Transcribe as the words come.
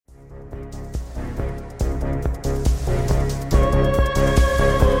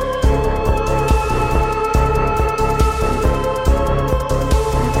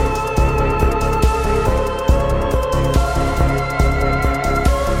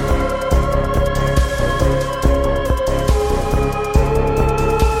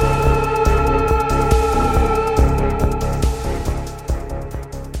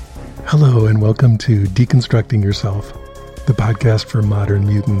Welcome to Deconstructing Yourself, the podcast for modern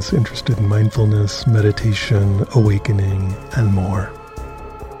mutants interested in mindfulness, meditation, awakening, and more.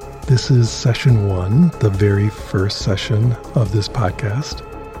 This is session 1, the very first session of this podcast.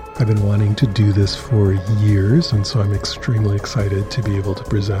 I've been wanting to do this for years, and so I'm extremely excited to be able to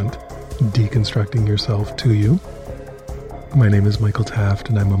present Deconstructing Yourself to you. My name is Michael Taft,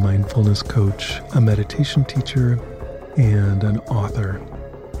 and I'm a mindfulness coach, a meditation teacher, and an author.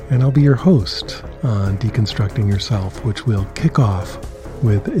 And I'll be your host on Deconstructing Yourself, which will kick off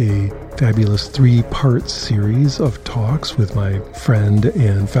with a fabulous 3-part series of talks with my friend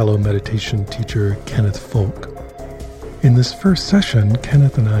and fellow meditation teacher, Kenneth Folk. In this first session,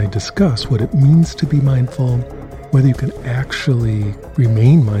 Kenneth and I discuss what it means to be mindful, whether you can actually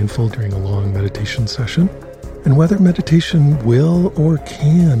remain mindful during a long meditation session, and whether meditation will or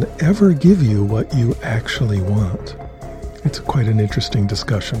can ever give you what you actually want. It's quite an interesting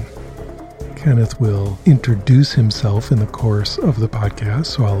discussion. Kenneth will introduce himself in the course of the podcast,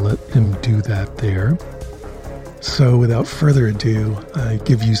 so I'll let him do that there. So without further ado, I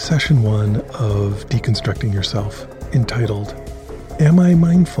give you session 1 of Deconstructing Yourself, entitled, Am I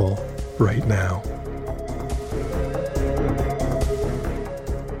Mindful Right Now?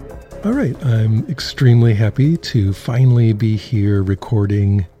 All right, I'm extremely happy to finally be here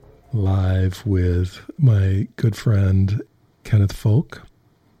recording live with my good friend, Kenneth Folk.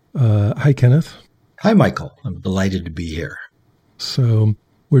 Hi, Kenneth. Hi, Michael. I'm delighted to be here. So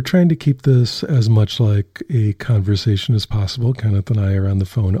we're trying to keep this as much like a conversation as possible. Kenneth and I are on the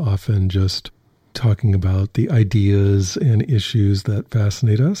phone often just talking about the ideas and issues that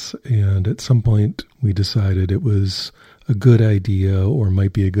fascinate us. And at some point, we decided it was a good idea or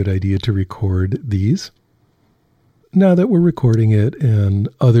might be a good idea to record these. Now that we're recording it and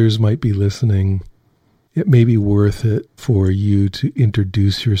others might be listening, it may be worth it for you to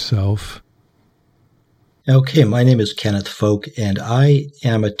introduce yourself. Okay, my name is Kenneth Folk, and I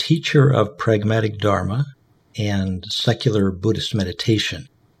am a teacher of pragmatic Dharma and secular Buddhist meditation.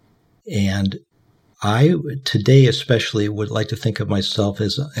 And I, today especially, would like to think of myself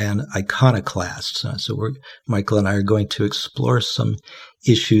as an iconoclast. So Michael and I are going to explore some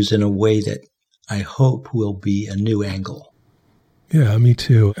issues in a way that I hope will be a new angle. Yeah, me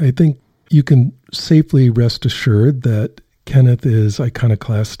too. I think you can safely rest assured that Kenneth is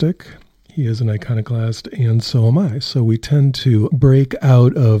iconoclastic. He is an iconoclast, and so am I. So we tend to break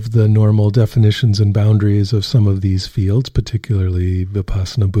out of the normal definitions and boundaries of some of these fields, particularly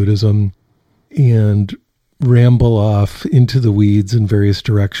Vipassana Buddhism, and ramble off into the weeds in various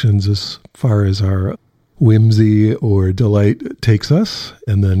directions as far as our whimsy or delight takes us,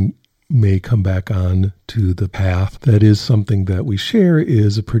 and then may come back on to the path that is something that we share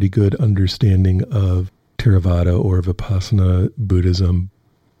is a pretty good understanding of Theravada or Vipassana Buddhism.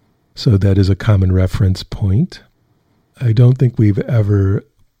 So that is a common reference point. I don't think we've ever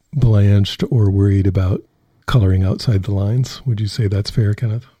blanched or worried about coloring outside the lines. Would you say that's fair,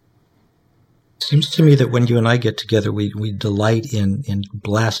 Kenneth? It seems to me that when you and I get together, we delight in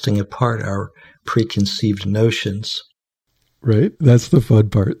blasting apart our preconceived notions. Right? That's the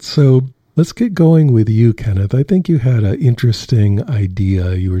fun part. So let's get going with you, Kenneth. I think you had an interesting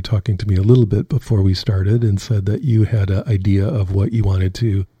idea. You were talking to me a little bit before we started and said that you had an idea of what you wanted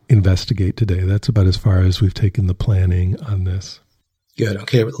to investigate today. That's about as far as we've taken the planning on this. Good.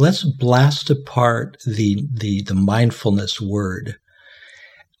 Okay, let's blast apart the mindfulness word.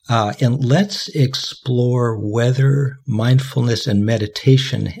 And let's explore whether mindfulness and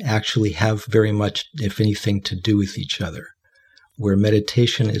meditation actually have very much, if anything, to do with each other. Where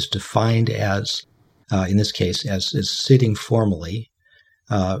meditation is defined as, in this case, as sitting formally,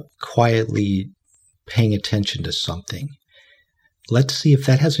 quietly paying attention to something. Let's see if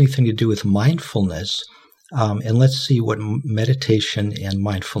that has anything to do with mindfulness, and let's see what meditation and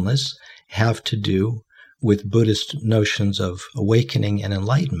mindfulness have to do with Buddhist notions of awakening and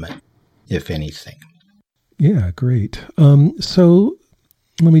enlightenment, if anything. Yeah, great. So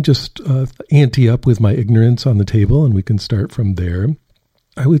let me just ante up with my ignorance on the table, and we can start from there.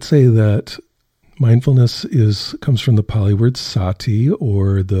 I would say that mindfulness comes from the Pali word sati,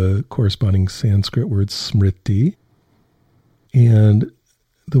 or the corresponding Sanskrit word smriti. And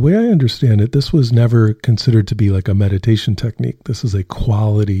the way I understand it, this was never considered to be like a meditation technique. This is a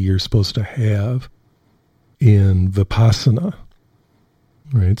quality you're supposed to have in Vipassana.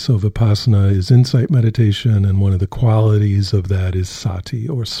 Right, so Vipassana is insight meditation, and one of the qualities of that is sati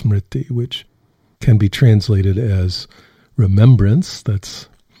or smriti, which can be translated as remembrance. That's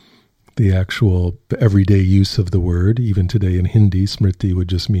the actual everyday use of the word. Even today in Hindi, smriti would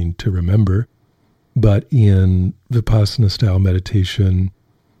just mean to remember. But in Vipassana style meditation,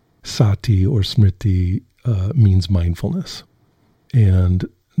 sati or smriti means mindfulness. And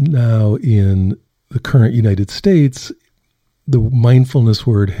now in the current United States, the mindfulness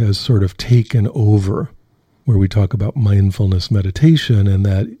word has sort of taken over, where we talk about mindfulness meditation, and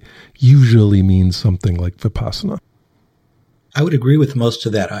that usually means something like vipassana. I would agree with most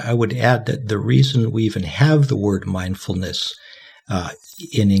of that. I would add that the reason we even have the word mindfulness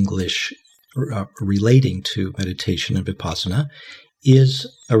in English relating to meditation and vipassana is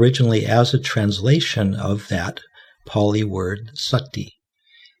originally as a translation of that Pali word sati,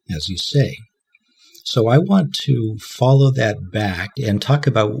 as you say. So I want to follow that back and talk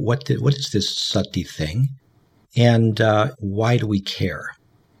about what is this sati thing, and why do we care?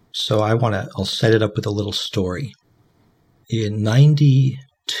 So I'll set it up with a little story. In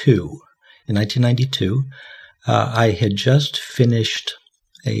 1992, I had just finished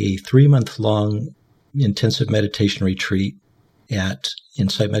a 3-month-long intensive meditation retreat at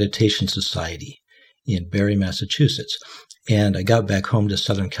Insight Meditation Society in Barre, Massachusetts. And I got back home to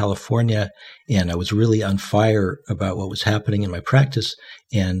Southern California, and I was really on fire about what was happening in my practice,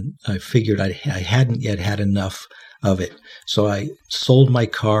 and I figured I hadn't yet had enough of it. So I sold my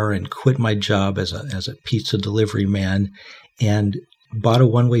car and quit my job as a pizza delivery man and bought a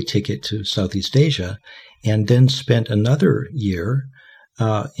one-way ticket to Southeast Asia, and then spent another year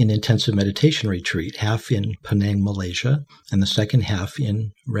in intensive meditation retreat, half in Penang, Malaysia, and the second half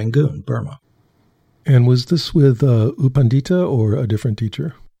in Rangoon, Burma. And was this with U Pandita or a different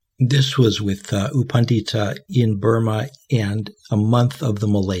teacher? This was with U Pandita in Burma, and a month of the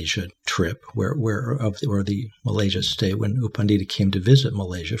Malaysia trip, or the Malaysia stay when U Pandita came to visit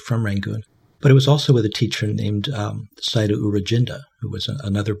Malaysia from Rangoon. But it was also with a teacher named Sayadaw U Rajinda, who was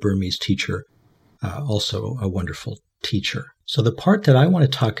another Burmese teacher, also a wonderful teacher. So the part that I want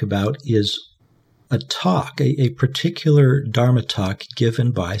to talk about is a talk, a particular Dharma talk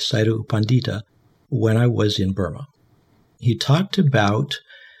given by Sayadaw U Pandita when I was in Burma. He talked about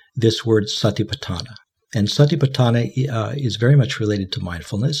this word satipatthana. And satipatthana is very much related to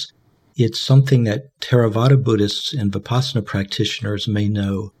mindfulness. It's something that Theravada Buddhists and Vipassana practitioners may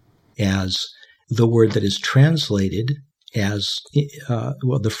know as the word that is translated as,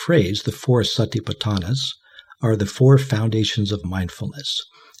 the phrase, the 4 satipatthanas are the 4 foundations of mindfulness.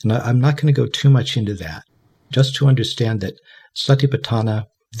 And I'm not going to go too much into that, just to understand that satipatthana,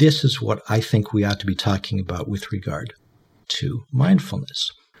 this is what I think we ought to be talking about with regard to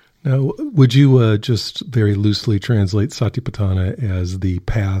mindfulness. Now, would you just very loosely translate satipatthana as the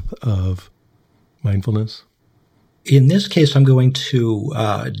path of mindfulness? In this case, I'm going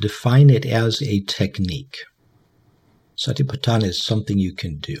to define it as a technique. Satipatthana is something you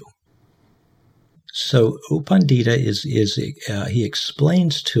can do. So U Pandita he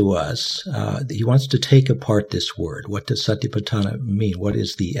explains to us, he wants to take apart this word. What does satipatthana mean? What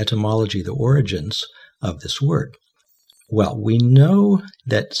is the etymology, the origins of this word? Well, we know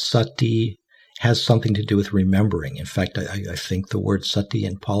that sati has something to do with remembering. In fact, I think the word sati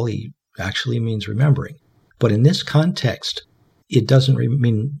in Pali actually means remembering. But in this context, it doesn't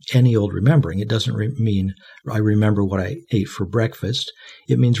mean any old remembering. It doesn't mean I remember what I ate for breakfast.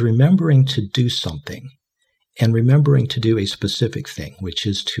 It means remembering to do something, and remembering to do a specific thing, which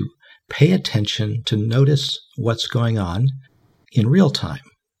is to pay attention, to notice what's going on in real time.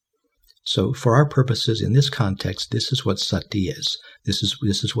 So for our purposes in this context, this is what sati is. This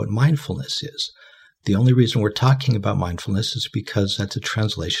is what mindfulness is. The only reason we're talking about mindfulness is because that's a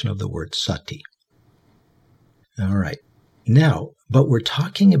translation of the word sati. All right. Now, but we're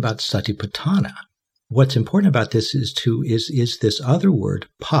talking about satipatthana. What's important about this is this other word,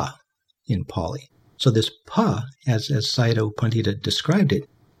 pa, in Pali. So this pa, as Sayadaw U Pandita described it,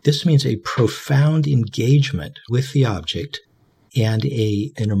 this means a profound engagement with the object and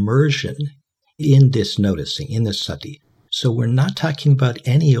an immersion in this noticing, in this sati. So we're not talking about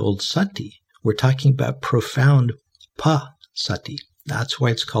any old sati. We're talking about profound pa sati. That's why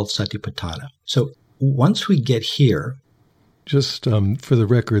it's called satipatthana. So once we get here, just for the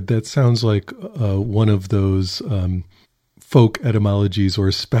record, that sounds like one of those folk etymologies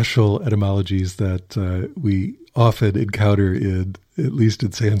or special etymologies that we often encounter at least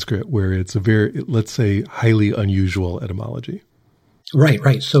in Sanskrit, where it's a very, let's say, highly unusual etymology.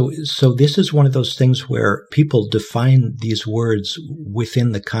 Right. So this is one of those things where people define these words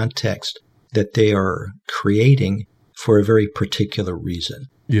within the context that they are creating for a very particular reason.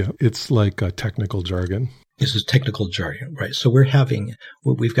 Yeah, it's like a technical jargon. This is technical jargon, right? So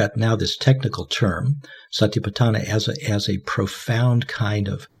we've got now this technical term, satipatthana, as a profound kind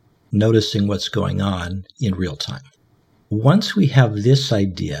of noticing what's going on in real time. Once we have this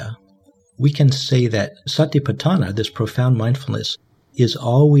idea, we can say that satipatthana, this profound mindfulness, is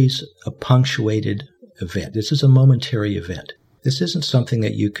always a punctuated event. This is a momentary event. This isn't something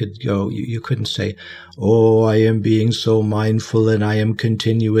that you could go, you couldn't say, oh, I am being so mindful and I am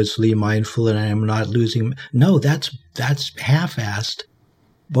continuously mindful and I am not losing. No, that's half-assed,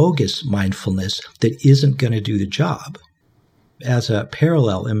 bogus mindfulness that isn't going to do the job. As a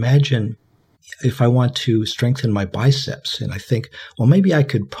parallel, imagine if I want to strengthen my biceps and I think, well, maybe I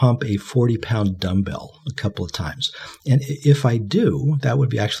could pump a 40-pound dumbbell a couple of times. And if I do, that would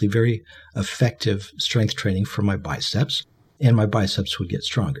be actually very effective strength training for my biceps. And my biceps would get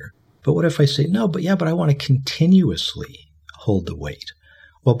stronger. But what if I say, no, but I want to continuously hold the weight?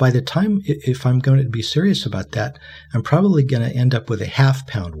 Well, by the time, if I'm going to be serious about that, I'm probably going to end up with a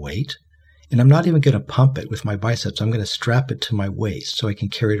half-pound weight, and I'm not even going to pump it with my biceps. I'm going to strap it to my waist so I can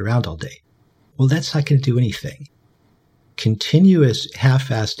carry it around all day. Well, that's not going to do anything. Continuous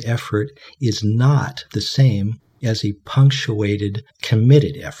half-assed effort is not the same as a punctuated,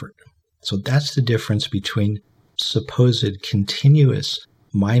 committed effort. So that's the difference between supposed continuous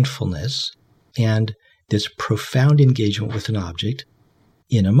mindfulness and this profound engagement with an object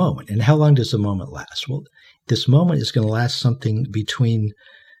in a moment. And how long does a moment last? Well, this moment is going to last something between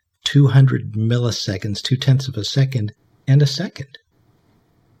 200 milliseconds, 0.2 of a second, and a second.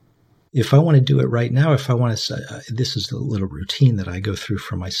 If I want to do it right now, if I want to, this is the little routine that I go through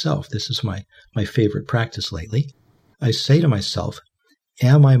for myself. This is my favorite practice lately. I say to myself,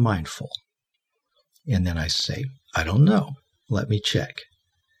 am I mindful? And then I say, I don't know. Let me check.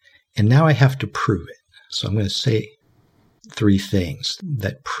 And now I have to prove it. So I'm going to say 3 things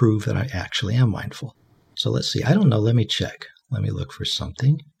that prove that I actually am mindful. So let's see. I don't know. Let me check. Let me look for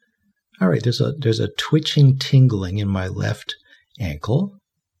something. All right. There's a twitching, tingling in my left ankle.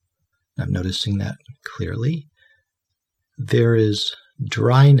 I'm noticing that clearly. There is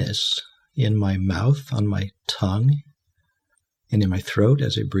dryness in my mouth, on my tongue, and in my throat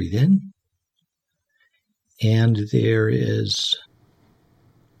as I breathe in. And there is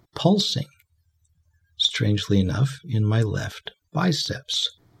pulsing, strangely enough, in my left biceps.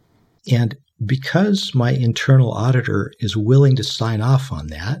 And because my internal auditor is willing to sign off on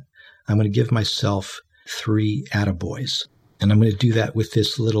that, I'm going to give myself 3 attaboys. And I'm going to do that with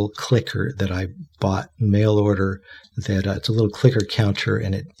this little clicker that I bought mail order. That it's a little clicker counter,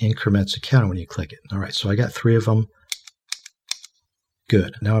 and it increments a counter when you click it. All right, so I got 3 of them.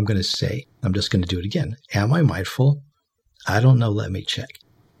 Good. Now I'm going to say, I'm just going to do it again. Am I mindful? I don't know. Let me check.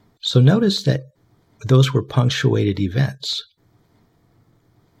 So notice that those were punctuated events,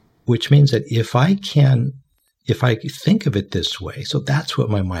 which means that if I think of it this way, so that's what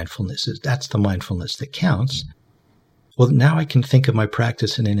my mindfulness is. That's the mindfulness that counts. Well, now I can think of my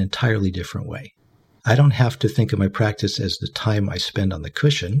practice in an entirely different way. I don't have to think of my practice as the time I spend on the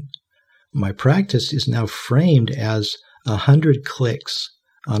cushion. My practice is now framed as 100 clicks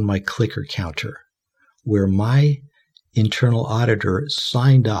on my clicker counter, where my internal auditor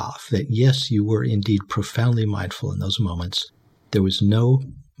signed off that, yes, you were indeed profoundly mindful in those moments. There was no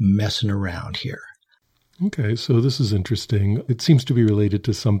messing around here. Okay, so this is interesting. It seems to be related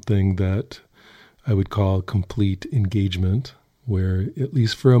to something that I would call complete engagement, where at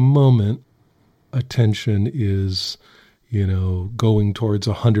least for a moment, attention is, going towards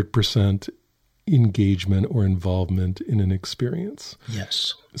 100% engagement or involvement in an experience.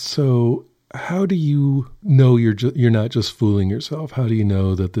 Yes. So how do you know you're not just fooling yourself? How do you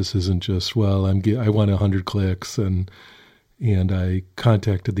know that this isn't just, well, I want 100 clicks and I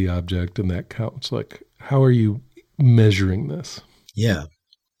contacted the object and that counts? Like, how are you measuring this? Yeah.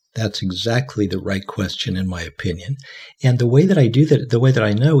 That's exactly the right question, in my opinion. And the way that I do that, the way that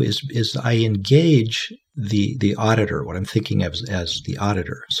I know is I engage the auditor, what I'm thinking of as the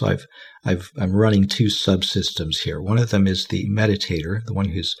auditor. So I'm running 2 subsystems here. One of them is the meditator, the one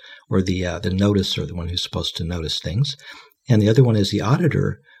who's, or the noticer, the one who's supposed to notice things. And the other one is the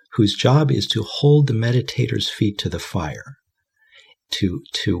auditor, whose job is to hold the meditator's feet to the fire, to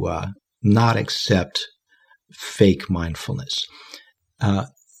not accept fake mindfulness.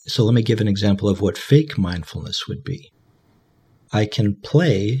 So let me give an example of what fake mindfulness would be. I can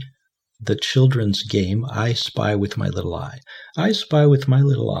play the children's game, I Spy with My Little Eye. I spy with my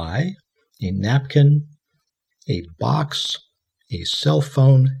little eye a napkin, a box, a cell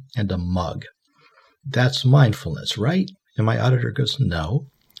phone, and a mug. That's mindfulness, right? And my auditor goes, no.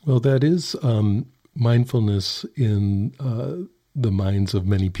 Well, that is mindfulness in the minds of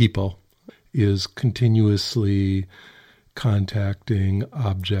many people, is continuously contacting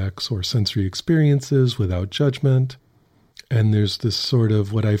objects or sensory experiences without judgment. And there's this sort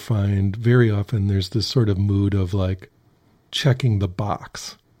of, what I find very often, there's this sort of mood of like checking the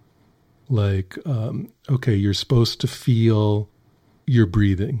box. Like, okay, you're supposed to feel, your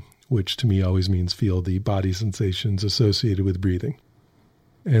breathing, which to me always means feel the body sensations associated with breathing.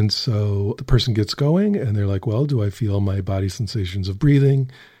 And so the person gets going and they're like, well, do I feel my body sensations of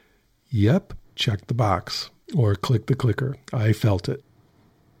breathing? Yep, check the box or click the clicker. I felt it.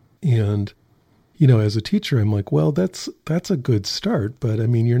 And, as a teacher, I'm like, well, that's a good start. But I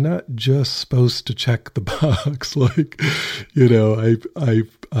mean, you're not just supposed to check the box. Like,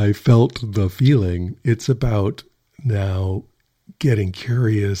 I felt the feeling. It's about now getting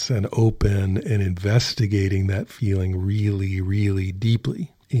curious and open and investigating that feeling really, really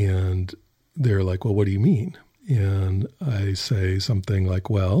deeply. And they're like, well, what do you mean? And I say something like,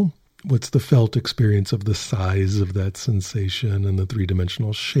 well, what's the felt experience of the size of that sensation and the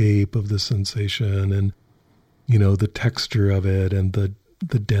three-dimensional shape of the sensation and, the texture of it and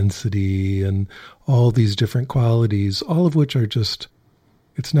the density and all these different qualities, all of which are just,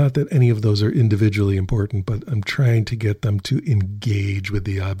 it's not that any of those are individually important, but I'm trying to get them to engage with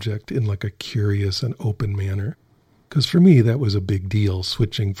the object in like a curious and open manner. Because for me, that was a big deal,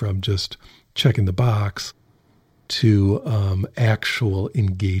 switching from just checking the box to actual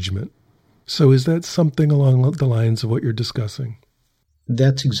engagement. So is that something along the lines of what you're discussing?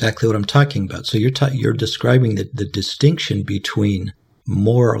 That's exactly what I'm talking about. So you're describing the distinction between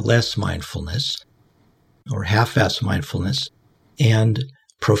more or less mindfulness or half-assed mindfulness and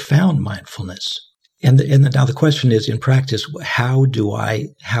profound mindfulness. And now the question is, in practice, how do I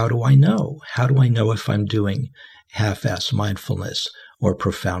know? How do I know if I'm doing half-assed mindfulness or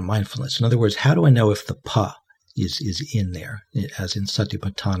profound mindfulness? In other words, how do I know if the pa is in there, as in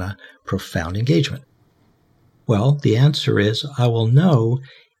Satipatthana, profound engagement? Well, the answer is I will know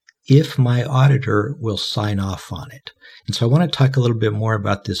if my auditor will sign off on it. And so I want to talk a little bit more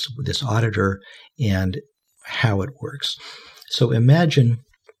about this auditor and how it works. So imagine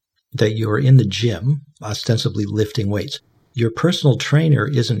that you're in the gym, ostensibly lifting weights. Your personal trainer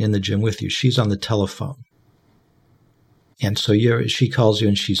isn't in the gym with you. She's on the telephone. And so she calls you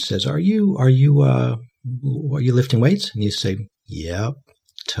and she says, are you lifting weights? And you say, yep,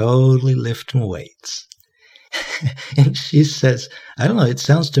 totally lifting weights. And she says, I don't know, it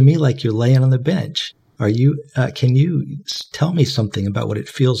sounds to me like you're laying on the bench. Can you tell me something about what it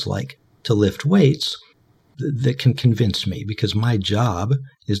feels like to lift weights that can convince me? Because my job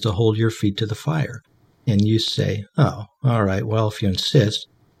is to hold your feet to the fire. And you say, oh, all right, well, if you insist.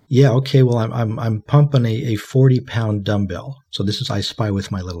 Yeah, okay, well, I'm pumping a 40-pound dumbbell. So this is I Spy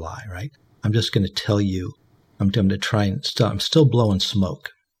with my little eye, right? I'm just going to tell you, I'm going to try and I'm still blowing smoke,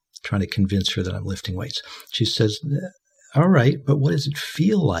 trying to convince her that I'm lifting weights. She says, all right, but what does it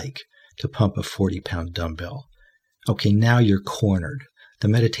feel like to pump a 40-pound dumbbell? Okay, now you're cornered. The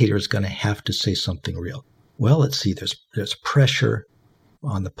meditator is going to have to say something real. Well, let's see, there's pressure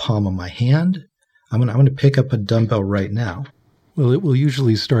on the palm of my hand. I'm going to pick up a dumbbell right now. Well, it will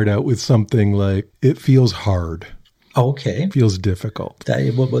usually start out with something like, it feels hard. Okay. It feels difficult.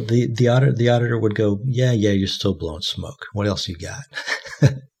 The auditor would go, yeah, you're still blowing smoke. What else you got?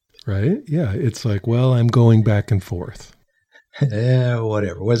 Right? Yeah. It's like, well, I'm going back and forth.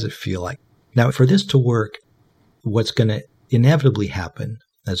 Whatever. What does it feel like? Now, for this to work, what's going to inevitably happen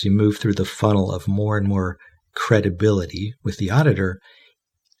as you move through the funnel of more and more credibility with the auditor,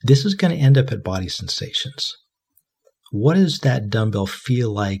 this is going to end up at body sensations. What does that dumbbell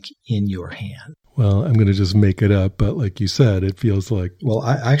feel like in your hand? Well, I'm going to just make it up, but like you said, it feels like... Well,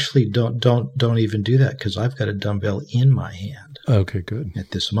 I actually don't even do that because I've got a dumbbell in my hand. Okay, good.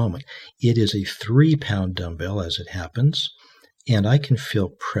 At this moment. It is a 3-pound dumbbell as it happens, and I can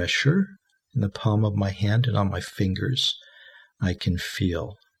feel pressure in the palm of my hand and on my fingers. I can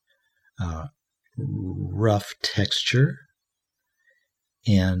feel rough texture,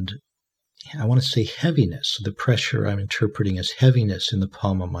 and I want to say heaviness. The pressure I'm interpreting as heaviness in the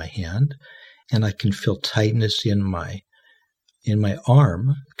palm of my hand. And I can feel tightness in my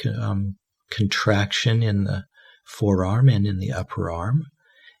arm, contraction in the forearm and in the upper arm.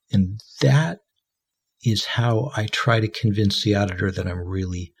 And that is how I try to convince the auditor that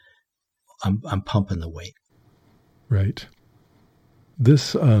I'm pumping the weight. Right.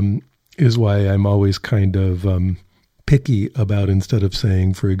 This is why I'm always kind of picky about, instead of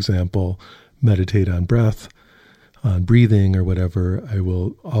saying, for example, meditate on breath, on breathing or whatever, I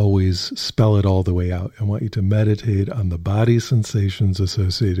will always spell it all the way out. I want you to meditate on the body sensations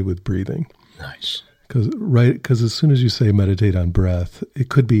associated with breathing. Nice. Because as soon as you say meditate on breath, it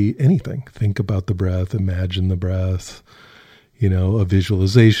could be anything. Think about the breath, imagine the breath, a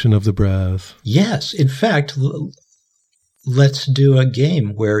visualization of the breath. Yes. In fact, let's do a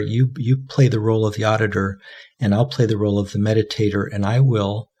game where you play the role of the auditor and I'll play the role of the meditator, and I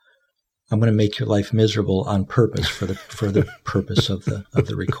will I'm going to make your life miserable on purpose for the purpose of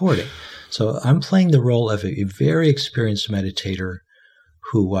the recording. So I'm playing the role of a very experienced meditator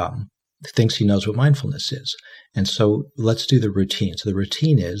who thinks he knows what mindfulness is. And so let's do the routine. So the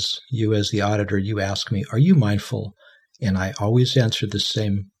routine is, you as the auditor, you ask me, are you mindful? And I always answer the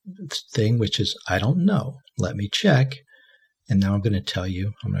same thing, which is, I don't know. Let me check. And now I'm going to tell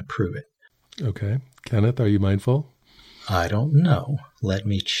you, I'm going to prove it. Okay. Kenneth, are you mindful? I don't know. Let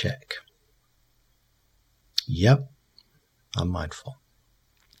me check. Yep, I'm mindful.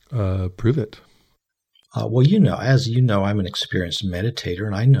 Prove it. Well, as you know, I'm an experienced meditator,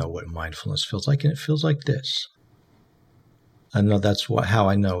 and I know what mindfulness feels like, and it feels like this. I know that's how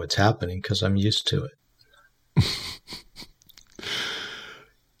I know it's happening, because I'm used to it.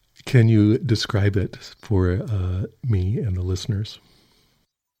 Can you describe it for me and the listeners?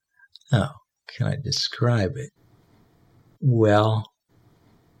 Oh, can I describe it? Well,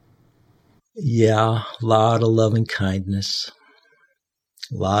 yeah, a lot of loving kindness,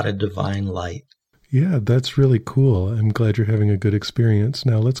 a lot of divine light. Yeah, that's really cool. I'm glad you're having a good experience.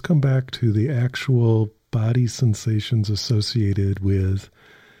 Now let's come back to the actual body sensations associated with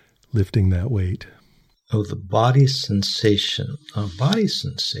lifting that weight. Oh, the body sensation. Oh, body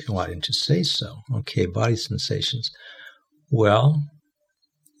sensation. Why didn't you say so? Okay, body sensations. Well,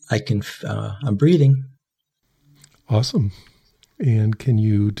 I'm breathing. Awesome. And can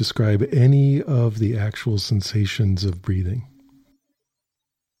you describe any of the actual sensations of breathing?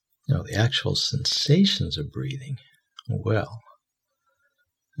 No, the actual sensations of breathing. Well,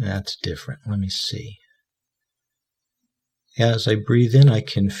 that's different. Let me see. As I breathe in, I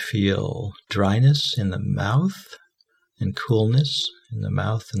can feel dryness in the mouth and coolness in the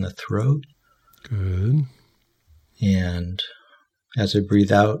mouth and the throat. Good. And as I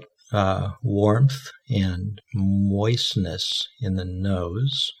breathe out, warmth and moistness in the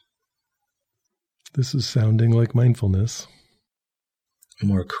nose. This is sounding like mindfulness.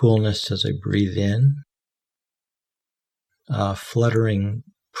 More coolness as I breathe in. Fluttering,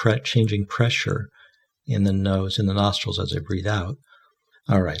 changing pressure in the nose, in the nostrils as I breathe out.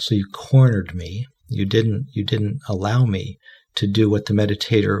 All right, so you cornered me. You didn't allow me to do what the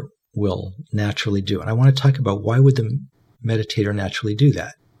meditator will naturally do. And I want to talk about, why would the meditator naturally do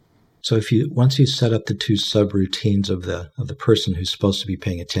that? So once you set up the two subroutines of the person who's supposed to be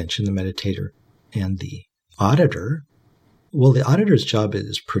paying attention, the meditator and the auditor, well, the auditor's job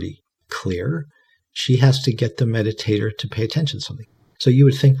is pretty clear. She has to get the meditator to pay attention to something. So you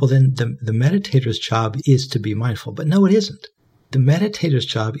would think, well, then the meditator's job is to be mindful. But no, it isn't. The meditator's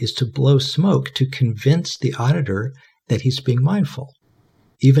job is to blow smoke to convince the auditor that he's being mindful,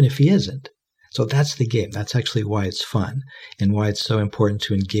 even if he isn't. So that's the game. That's actually why it's fun and why it's so important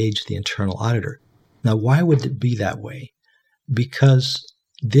to engage the internal auditor. Now, why would it be that way? Because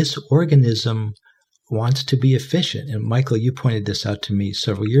this organism wants to be efficient. And Michael, you pointed this out to me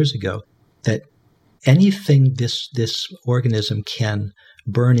several years ago, that anything this organism can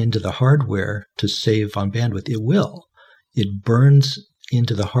burn into the hardware to save on bandwidth, it will. It burns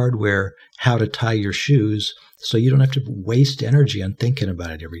into the hardware how to tie your shoes so you don't have to waste energy on thinking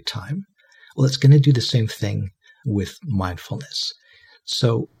about it every time. Well, it's going to do the same thing with mindfulness.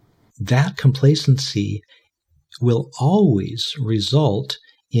 So that complacency will always result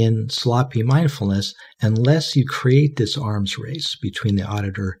in sloppy mindfulness unless you create this arms race between the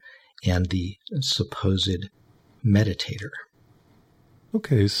auditor and the supposed meditator.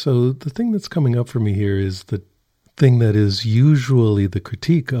 Okay, so the thing that's coming up for me here is the thing that is usually the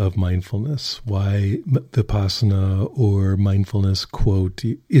critique of mindfulness, why Vipassana or mindfulness, quote,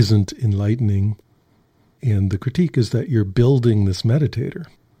 isn't enlightening. And the critique is that you're building this meditator.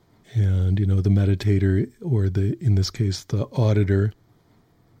 And, the meditator, or in this case, the auditor,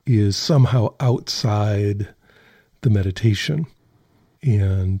 is somehow outside the meditation.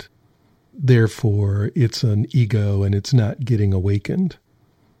 And therefore, it's an ego and it's not getting awakened.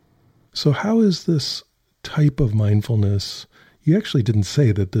 So how is this type of mindfulness? You actually didn't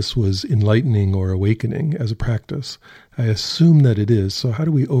say that this was enlightening or awakening as a practice. I assume that it is. So how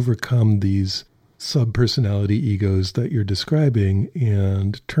do we overcome these subpersonality egos that you're describing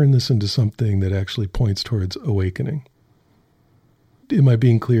and turn this into something that actually points towards awakening? Am I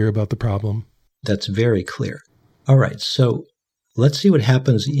being clear about the problem? That's very clear. All right, so let's see what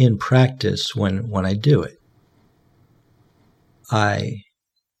happens in practice when I do it. I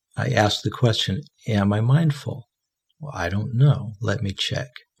ask the question, am I mindful? Well, I don't know. Let me check.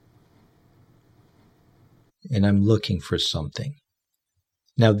 And I'm looking for something.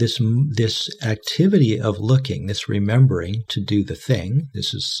 Now, this activity of looking, this remembering to do the thing,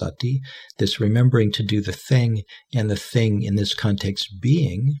 this is sati, this remembering to do the thing, and the thing in this context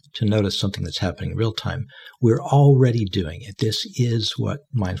being to notice something that's happening in real time, we're already doing it. This is what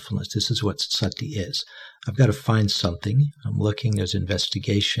mindfulness, this is what sati is. I've got to find something. I'm looking, there's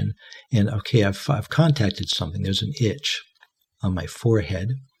investigation, and okay, I've contacted something. There's an itch on my forehead.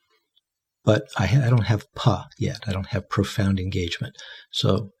 But I don't have pa yet. I don't have profound engagement.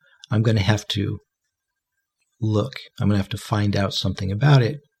 So I'm going to have to look. I'm going to have to find out something about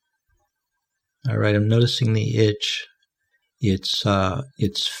it. All right, I'm noticing the itch. It's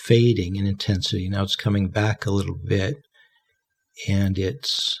fading in intensity. Now it's coming back a little bit, and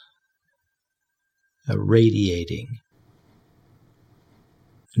it's radiating.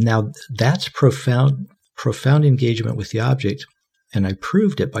 Now that's profound engagement with the object. And I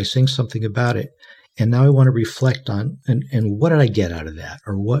proved it by saying something about it. And now I want to reflect on, and what did I get out of that?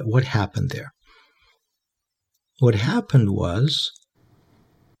 Or what happened there? What happened was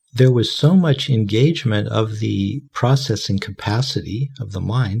there was so much engagement of the processing capacity of the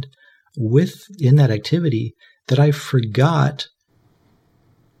mind in that activity that I forgot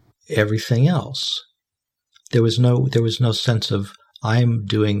everything else. There was no sense of I'm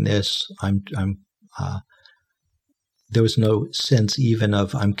doing this, there was no sense even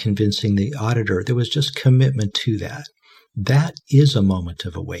of I'm convincing the auditor. There was just commitment to that. That is a moment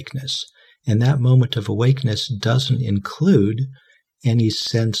of awakeness. And that moment of awakeness doesn't include any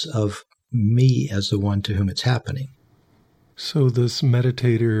sense of me as the one to whom it's happening. So this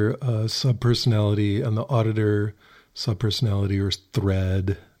meditator subpersonality and the auditor subpersonality or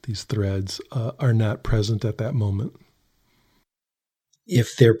thread, these threads, are not present at that moment?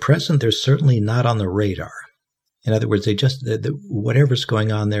 If they're present, they're certainly not on the radar. In other words, whatever's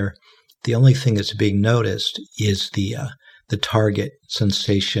going on there, the only thing that's being noticed is the target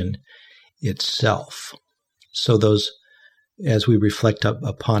sensation itself. So those, as we reflect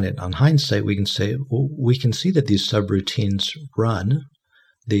upon it on hindsight, we can say, well, we can see that these subroutines run,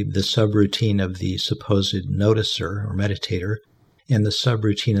 the subroutine of the supposed noticer or meditator and the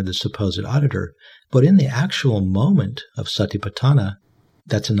subroutine of the supposed auditor. But in the actual moment of satipatthana,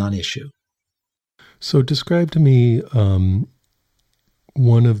 that's a non-issue. So describe to me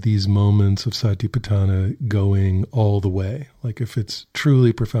one of these moments of satipatthana going all the way. Like if it's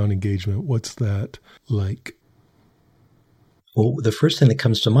truly profound engagement, what's that like? Well, the first thing that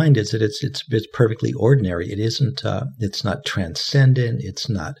comes to mind is that it's perfectly ordinary. It isn't. It's not transcendent. It's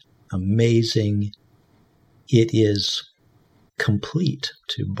not amazing. It is complete,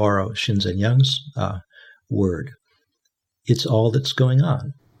 to borrow Shinzen Young's word. It's all that's going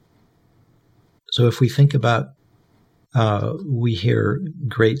on. So if we think about, we hear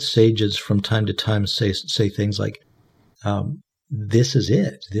great sages from time to time say things like, this is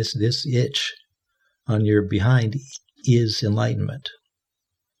it. This itch on your behind is enlightenment.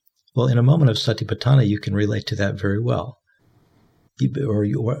 Well, in a moment of satipatthana, you can relate to that very well. Or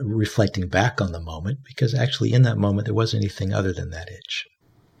you are reflecting back on the moment, because actually in that moment, there wasn't anything other than that itch.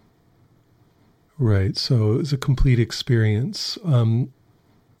 Right. So it's a complete experience.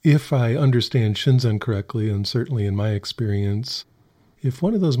 If I understand Shinzen correctly, and certainly in my experience, if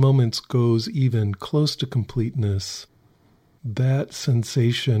one of those moments goes even close to completeness, that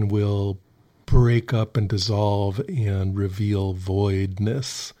sensation will break up and dissolve and reveal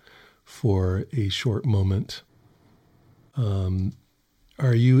voidness for a short moment.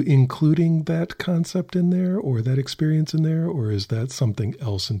 Are you including that concept in there or that experience in there, or is that something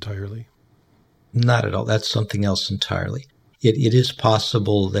else entirely? Not at all. That's something else entirely. It is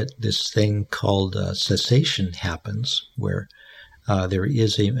possible that this thing called cessation happens, where there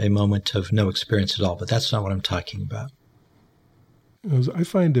is a moment of no experience at all, but that's not what I'm talking about. I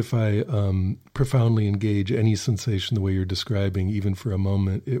find if I profoundly engage any sensation the way you're describing, even for a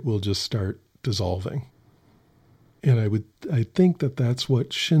moment, it will just start dissolving. And I think that that's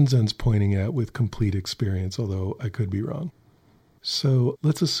what Shinzen's pointing at with complete experience, although I could be wrong. So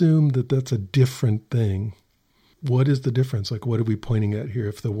let's assume that that's a different thing. What is the difference? Like, what are we pointing at here?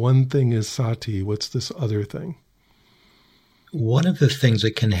 If the one thing is sati, what's this other thing? One of the things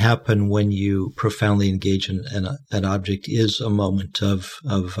that can happen when you profoundly engage in an object is a moment of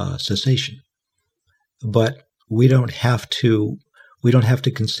cessation. But we don't have to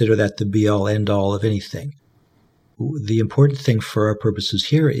consider that the be-all, end-all of anything. The important thing for our purposes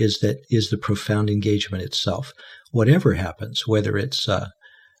here is the profound engagement itself. Whatever happens, whether it's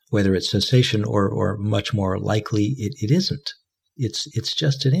cessation or much more likely it isn't. It's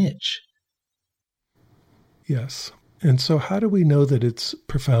just an itch. Yes. And so how do we know that it's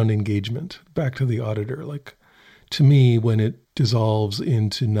profound engagement? Back to the auditor. Like, to me, when it dissolves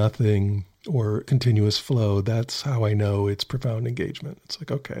into nothing or continuous flow, that's how I know it's profound engagement. It's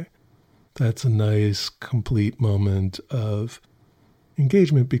like, okay, that's a nice, complete moment of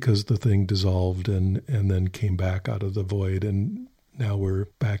engagement because the thing dissolved and then came back out of the void, and now we're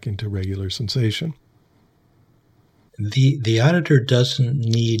back into regular sensation. The auditor doesn't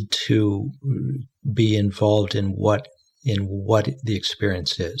need to be involved in what the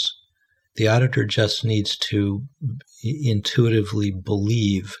experience is. The auditor just needs to intuitively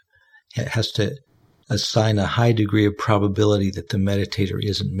believe, has to assign a high degree of probability that the meditator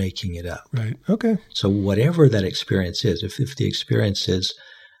isn't making it up. Right. Okay. So whatever that experience is, if the experience is,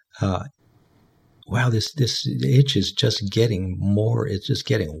 wow, this itch is just getting more, it's just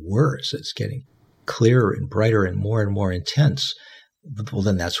getting worse, it's getting clearer and brighter and more intense, well,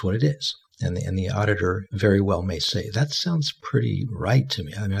 then that's what it is. And the auditor very well may say, that sounds pretty right to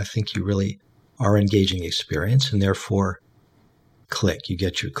me. I mean, I think you really are engaging experience, and therefore, click. You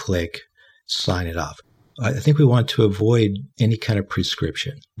get your click, sign it off. I think we want to avoid any kind of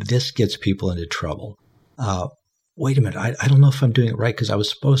prescription. This gets people into trouble. Wait a minute, I don't know if I'm doing it right because I was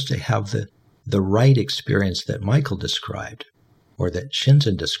supposed to have the right experience that Michael described or that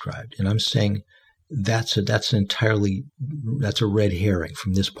Shinzen described. And I'm saying that's a red herring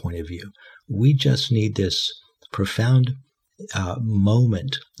from this point of view. We just need this profound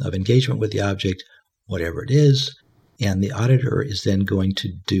moment of engagement with the object, whatever it is, and the auditor is then going to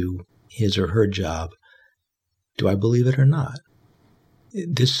do his or her job. Do I believe it or not?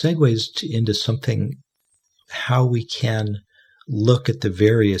 This segues into something, how we can look at the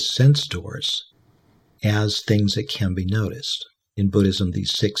various sense doors as things that can be noticed. In Buddhism,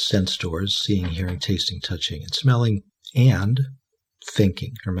 these 6 sense doors, seeing, hearing, tasting, touching, and smelling, and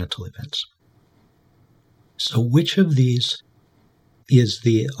thinking, or mental events. So which of these is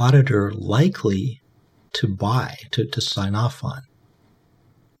the auditor likely to buy, to sign off on?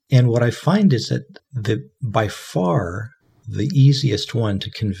 And what I find is that by far the easiest one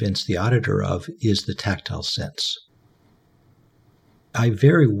to convince the auditor of is the tactile sense. I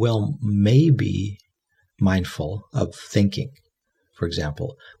very well may be mindful of thinking, for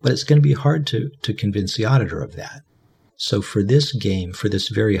example, but it's going to be hard to convince the auditor of that. So for this game, for this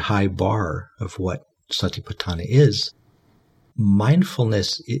very high bar of what Satipatthana is,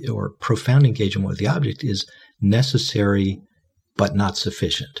 mindfulness or profound engagement with the object is necessary but not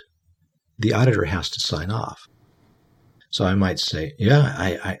sufficient. The auditor has to sign off. So I might say,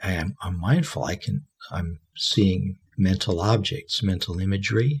 yeah, I'm mindful. I'm seeing mental objects, mental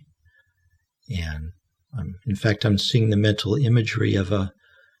imagery, and I'm seeing the mental imagery of an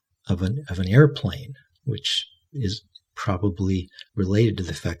airplane, which is probably related to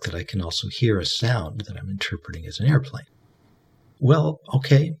the fact that I can also hear a sound that I'm interpreting as an airplane. Well,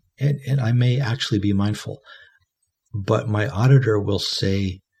 okay, and I may actually be mindful, but my auditor will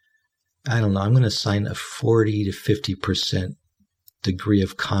say, I don't know, I'm going to assign a 40 to 50% degree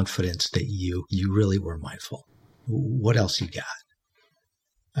of confidence that you really were mindful. What else you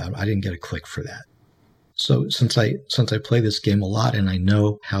got? I didn't get a click for that. So since I play this game a lot and I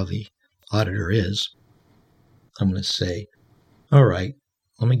know how the auditor is, I'm going to say, all right,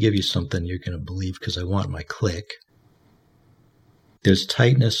 let me give you something you're going to believe because I want my click. There's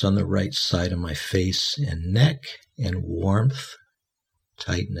tightness on the right side of my face and neck and warmth,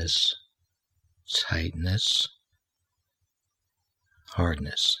 tightness,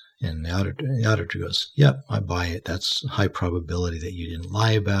 hardness. And the auditor goes, yep, I buy it. That's a high probability that you didn't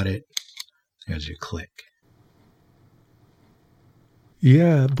lie about it. There's your click.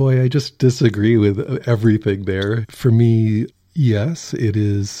 Yeah, boy, I just disagree with everything there. For me, yes, it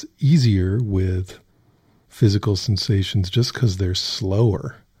is easier with physical sensations just because they're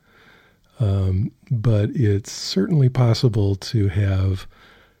slower. But it's certainly possible to have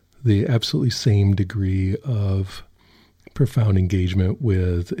the absolutely same degree of profound engagement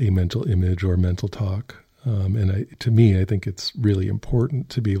with a mental image or mental talk. To me, I think it's really important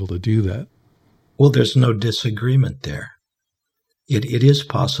to be able to do that. Well, there's no disagreement there. It is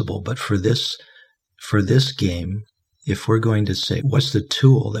possible, but for this game, if we're going to say, what's the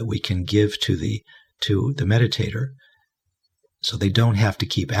tool that we can give to the meditator so they don't have to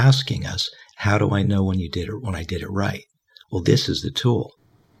keep asking us, how do I know when I did it right? Well, this is the tool.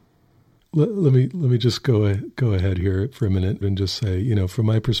 Let me just go ahead here for a minute and just say, from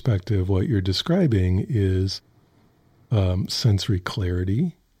my perspective, what you're describing is sensory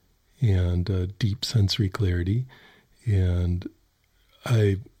clarity and deep sensory clarity. And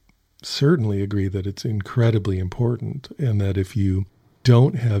I certainly agree that it's incredibly important, and that if you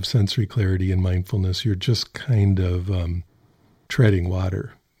don't have sensory clarity and mindfulness, you're just kind of treading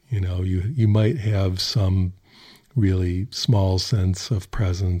water. You might have some really small sense of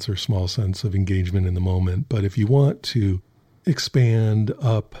presence or small sense of engagement in the moment. But if you want to expand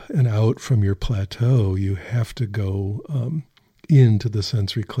up and out from your plateau, you have to go into the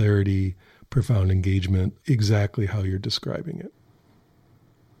sensory clarity, profound engagement, exactly how you're describing it.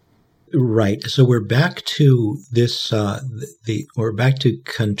 Right. So we're back to this, we're back to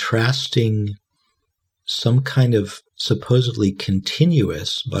contrasting some kind of supposedly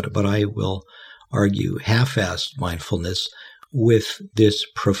continuous, but I will argue half-assed mindfulness with this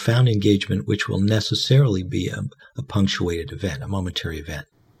profound engagement, which will necessarily be a punctuated event, a momentary event.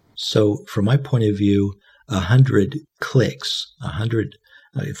 So from my point of view, 100 clicks,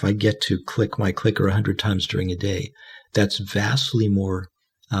 if I get to click my clicker 100 times during a day, that's vastly more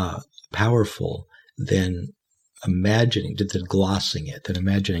powerful than glossing it, than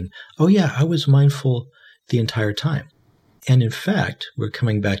imagining, oh yeah, I was mindful the entire time. And in fact, we're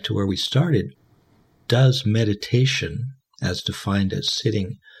coming back to where we started. Does meditation, as defined as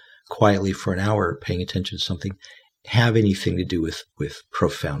sitting quietly for an hour paying attention to something, have anything to do with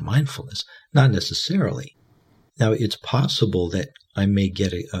profound mindfulness? Not necessarily. Now, it's possible that I may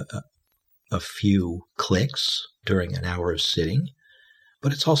get a few clicks during an hour of sitting,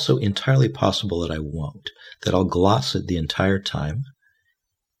 but it's also entirely possible that I won't, that I'll gloss it the entire time,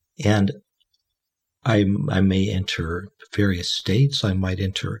 and I may enter various states. I might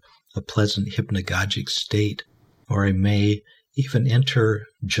enter a pleasant hypnagogic state, or I may even enter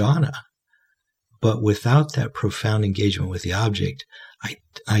jhana. But without that profound engagement with the object,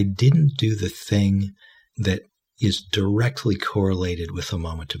 I didn't do the thing that is directly correlated with a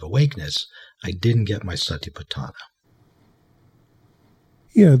moment of awakeness. I didn't get my satipatthana.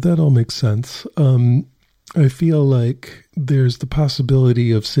 Yeah, that all makes sense. I feel like there's the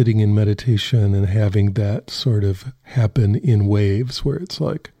possibility of sitting in meditation and having that sort of happen in waves where it's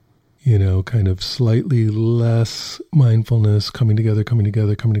like, kind of slightly less mindfulness, coming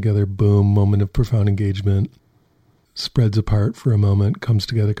together, boom, moment of profound engagement, spreads apart for a moment, comes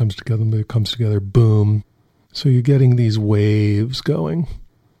together, boom. So you're getting these waves going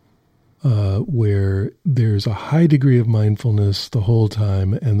where there's a high degree of mindfulness the whole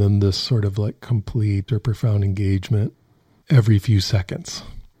time, and then this sort of like complete or profound engagement every few seconds.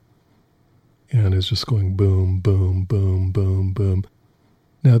 And it's just going boom, boom, boom, boom, boom.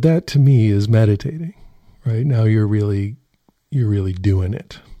 Now that to me is meditating, right? Now you're really doing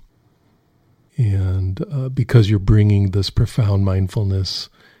it. And because you're bringing this profound mindfulness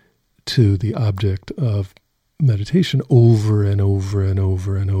to the object of meditation over and over and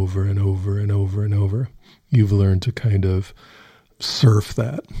over and over and over and over and over, you've learned to kind of surf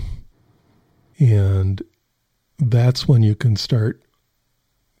that. And that's when you can start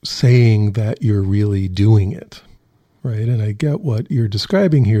saying that you're really doing it. Right. And I get what you're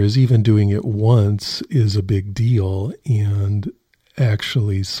describing here is even doing it once is a big deal and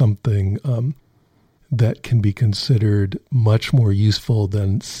actually something that can be considered much more useful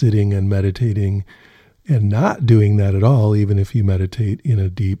than sitting and meditating and not doing that at all, even if you meditate in a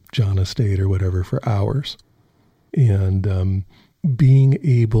deep jhana state or whatever for hours. And being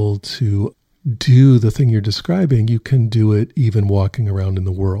able to do the thing you're describing, you can do it even walking around in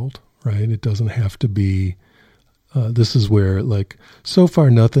the world, right? It doesn't have to be this is where, like, so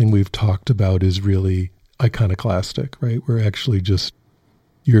far nothing we've talked about is really iconoclastic, right? We're actually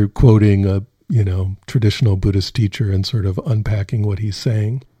you're quoting a, traditional Buddhist teacher and sort of unpacking what he's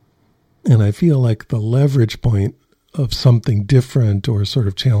saying. And I feel like the leverage point of something different or sort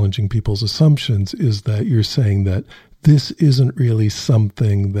of challenging people's assumptions is that you're saying that this isn't really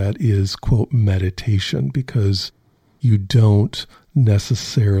something that is, quote, meditation, because you don't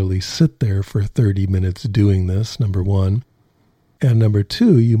necessarily sit there for 30 minutes doing this, number one. And number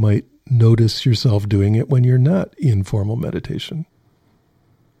two, you might notice yourself doing it when you're not in formal meditation.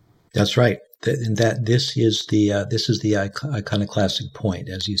 That's right. This is the iconoclastic point,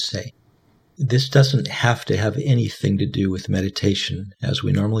 as you say. This doesn't have to have anything to do with meditation as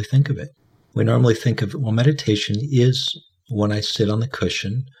we normally think of it. We normally think of, meditation is when I sit on the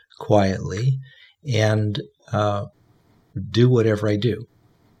cushion quietly and do whatever I do.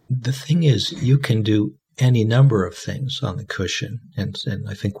 The thing is, you can do any number of things on the cushion, and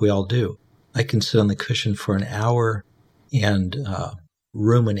I think we all do. I can sit on the cushion for an hour and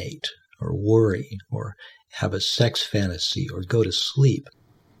ruminate or worry or have a sex fantasy or go to sleep.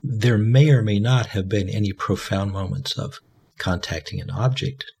 There may or may not have been any profound moments of contacting an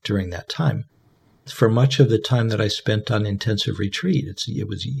object during that time. For much of the time that I spent on intensive retreat, it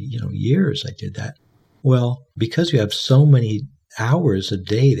was years I did that. Well, because you have so many hours a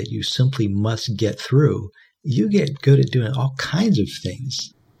day that you simply must get through, you get good at doing all kinds of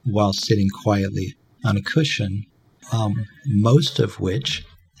things while sitting quietly on a cushion most of which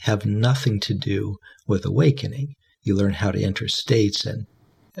have nothing to do with awakening. You learn how to enter states, and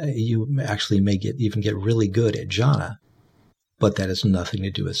you actually may even get really good at jhana, but that has nothing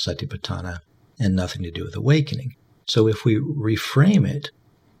to do with satipatthana and nothing to do with awakening. So if we reframe it,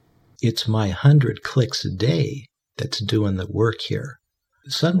 it's my 100 clicks a day that's doing the work here.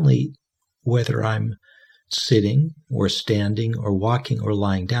 Suddenly, whether I'm sitting or standing or walking or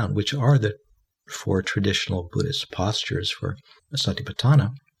lying down, which are the 4 traditional Buddhist postures for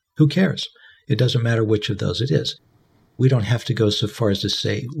satipatthana, who cares? It doesn't matter which of those it is. We don't have to go so far as to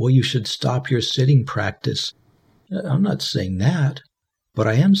say, well, you should stop your sitting practice. I'm not saying that, but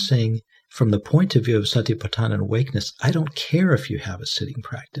I am saying from the point of view of satipatthana and awakeness, I don't care if you have a sitting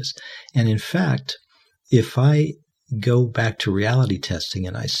practice. And in fact, if I go back to reality testing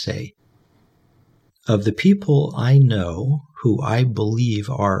and I say, of the people I know who I believe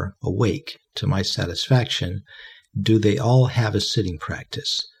are awake to my satisfaction, do they all have a sitting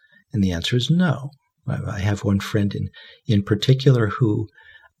practice? And the answer is no. I have one friend in particular who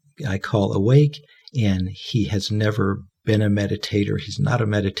I call awake, and he has never been a meditator. He's not a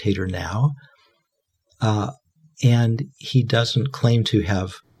meditator now. And he doesn't claim to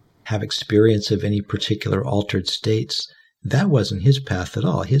have experience of any particular altered states. That wasn't his path at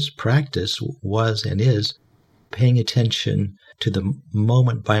all. His practice was and is paying attention to the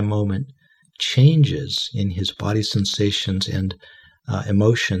moment-by-moment changes in his body sensations and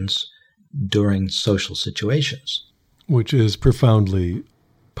emotions during social situations. Which is profoundly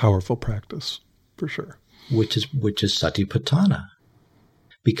powerful practice, for sure. Which is satipatthana,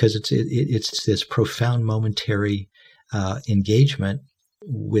 because it's this profound momentary engagement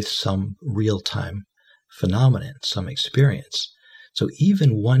with some real-time phenomenon, some experience. So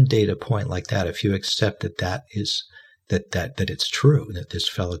even one data point like that, if you accept that it's true, that this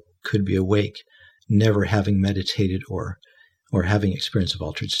fellow could be awake, never having meditated or having experience of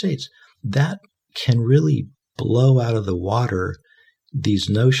altered states, that can really blow out of the water these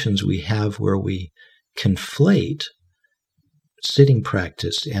notions we have where we conflate sitting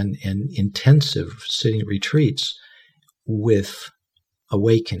practice and intensive sitting retreats with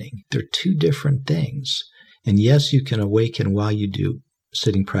awakening. They're 2 different things. And yes, you can awaken while you do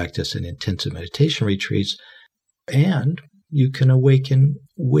sitting practice and intensive meditation retreats, and you can awaken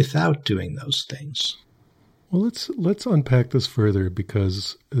without doing those things. Well, let's unpack this further,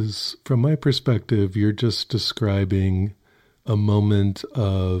 because from my perspective, you're just describing a moment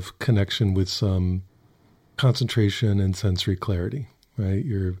of connection with some concentration and sensory clarity, right?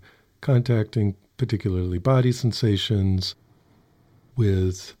 You're contacting particularly body sensations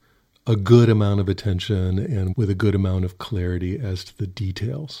with a good amount of attention and with a good amount of clarity as to the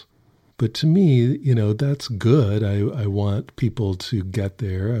details. But to me, that's good. I want people to get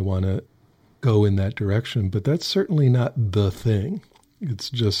there. I want to go in that direction, but that's certainly not the thing. It's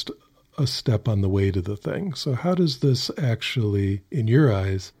just a step on the way to the thing. So how does this actually, in your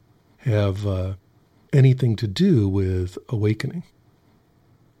eyes, have anything to do with awakening?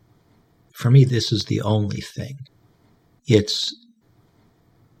 For me, this is the only thing. It's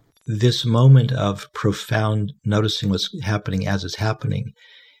this moment of profound noticing what's happening as it's happening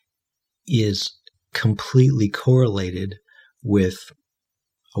is completely correlated with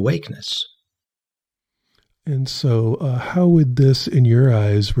awakeness. And so how would this, in your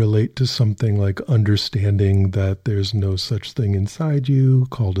eyes, relate to something like understanding that there's no such thing inside you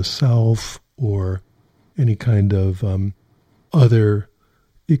called a self, or any kind of other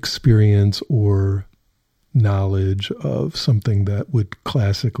experience or knowledge of something that would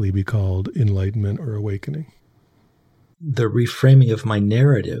classically be called enlightenment or awakening? The reframing of my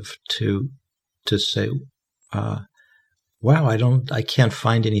narrative to say, wow, I can't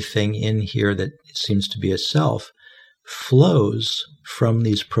find anything in here that seems to be a self, flows from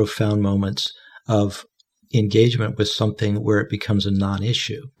these profound moments of engagement with something where it becomes a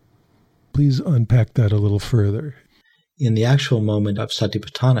non-issue. Please unpack that a little further. In the actual moment of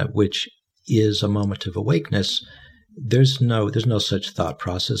satipatthana, which is a moment of awakeness, there's no such thought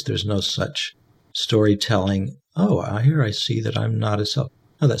process. There's no such storytelling. Oh, here I see that I'm not a self.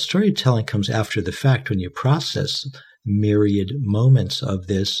 No, that storytelling comes after the fact when you process myriad moments of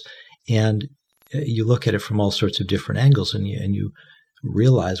this, and you look at it from all sorts of different angles, and you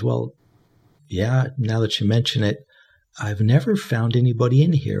realize, well, yeah, now that you mention it, I've never found anybody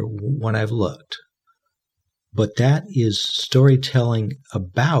in here when I've looked. But that is storytelling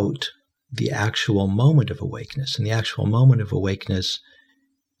about the actual moment of awakeness. And the actual moment of awakeness,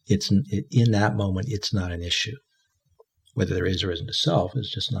 in that moment, it's not an issue. Whether there is or isn't a self is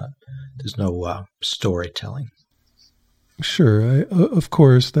just not, there's no storytelling. Sure. Of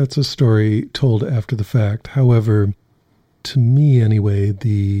course, that's a story told after the fact. However, to me anyway,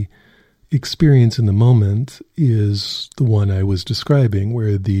 the experience in the moment is the one I was describing,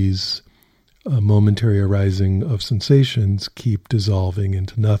 where these momentary arising of sensations keep dissolving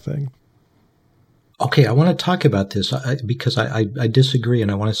into nothing. Okay, I want to talk about this because I disagree,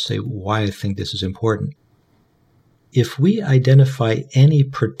 and I want to say why I think this is important. If we identify any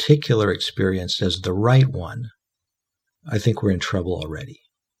particular experience as the right one, I think we're in trouble already.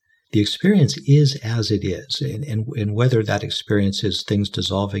 The experience is as it is, and whether that experience is things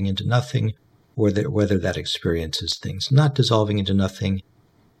dissolving into nothing, or whether that experience is things not dissolving into nothing,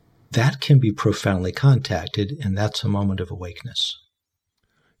 that can be profoundly contacted, and that's a moment of awakeness.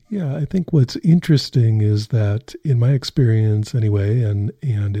 Yeah, I think what's interesting is that in my experience anyway, and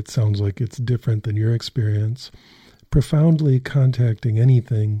it sounds like it's different than your experience, profoundly contacting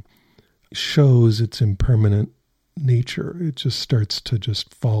anything shows its impermanent nature. It just starts to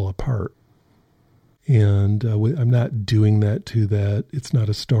just fall apart. And I'm not doing that to that. It's not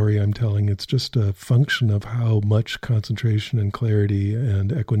a story I'm telling. It's just a function of how much concentration and clarity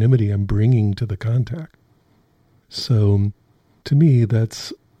and equanimity I'm bringing to the contact. So to me,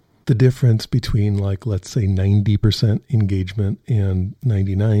 that's the difference between, like, let's say 90% engagement and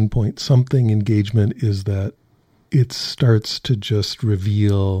 99 point something engagement is that it starts to just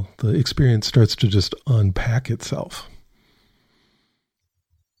reveal, the experience starts to just unpack itself.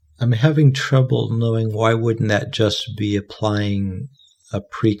 I'm having trouble knowing why wouldn't that just be applying a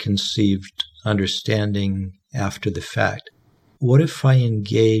preconceived understanding after the fact. What if I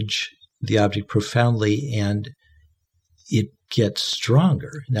engage the object profoundly and it gets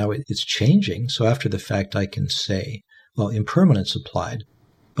stronger? Now it's changing, so after the fact I can say, well, impermanence applied.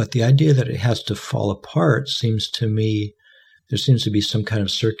 But the idea that it has to fall apart seems to me, there seems to be some kind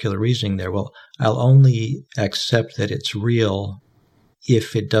of circular reasoning there. Well, I'll only accept that it's real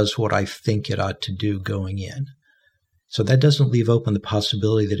if it does what I think it ought to do going in. So that doesn't leave open the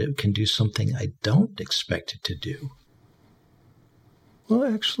possibility that it can do something I don't expect it to do. Well,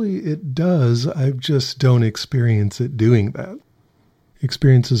 actually, it does. I just don't experience it doing that.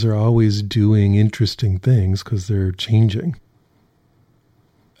 Experiences are always doing interesting things because they're changing.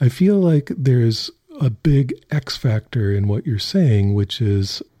 I feel like there's a big X factor in what you're saying, which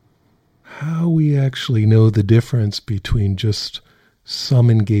is how we actually know the difference between just some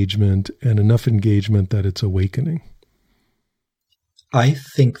engagement and enough engagement that it's awakening. I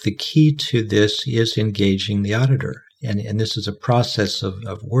think the key to this is engaging the auditor. And this is a process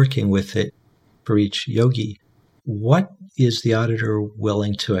of working with it for each yogi. What is the auditor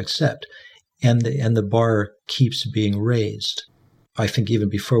willing to accept? And the bar keeps being raised. I think even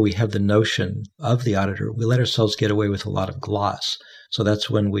before we have the notion of the auditor, we let ourselves get away with a lot of gloss. So that's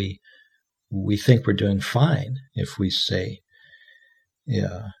when we think we're doing fine if we say,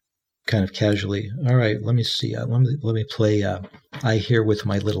 yeah, kind of casually, all right, let me see, let me play I hear with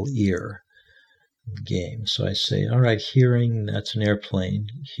my little ear game. So I say, all right, hearing, that's an airplane.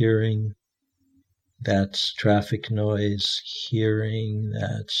 Hearing, that's traffic noise. Hearing,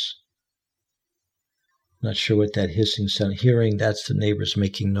 that's, not sure what that hissing sound. Hearing, that's the neighbors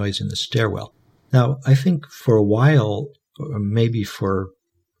making noise in the stairwell. Now, I think for a while, or maybe for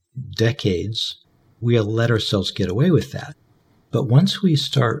decades, we'll let ourselves get away with that. But once we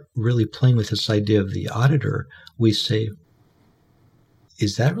start really playing with this idea of the auditor, we say,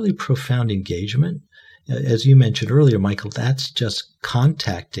 is that really profound engagement? As you mentioned earlier, Michael, that's just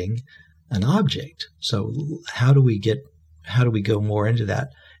contacting an object. So how do we go more into that?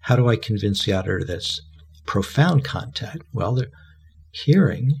 How do I convince the auditor that's profound contact? Well,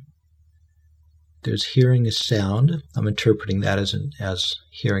 there's hearing a sound. I'm interpreting that as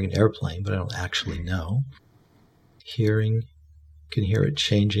hearing an airplane, but I don't actually know. Hearing, can hear it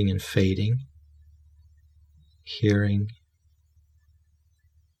changing and fading. Hearing,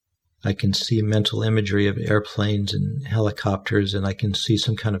 I can see mental imagery of airplanes and helicopters, and I can see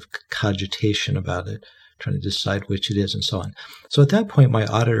some kind of cogitation about it, trying to decide which it is and so on. So at that point, my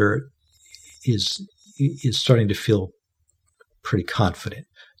auditor is starting to feel pretty confident.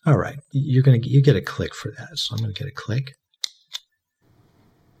 All right, you get a click for that. So I'm going to get a click.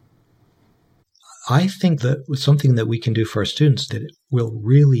 I think that something that we can do for our students that will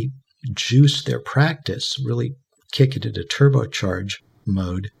really juice their practice, really kick it into turbocharge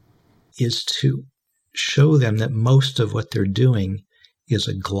mode, is to show them that most of what they're doing is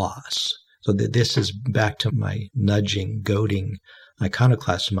a gloss. So that this is back to my nudging, goading,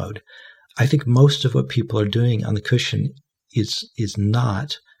 iconoclast mode. I think most of what people are doing on the cushion is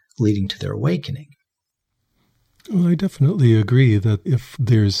not leading to their awakening. Well, I definitely agree that if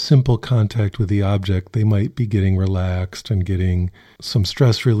there's simple contact with the object, they might be getting relaxed and getting some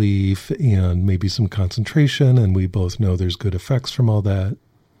stress relief and maybe some concentration, and we both know there's good effects from all that,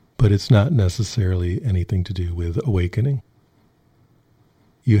 but it's not necessarily anything to do with awakening.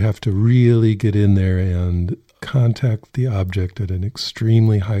 You have to really get in there and contact the object at an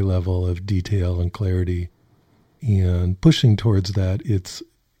extremely high level of detail and clarity, and pushing towards that, it's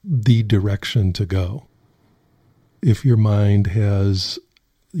the direction to go. If your mind has,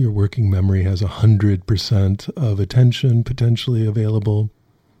 your working memory has 100% of attention potentially available,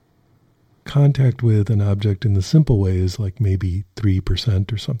 contact with an object in the simple way is like maybe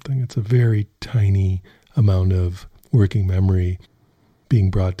 3% or something. It's a very tiny amount of working memory being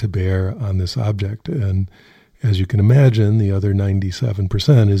brought to bear on this object. And as you can imagine, the other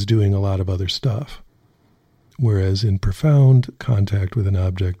 97% is doing a lot of other stuff. Whereas in profound contact with an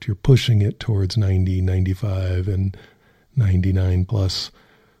object, you're pushing it towards 90, 95, and 99 plus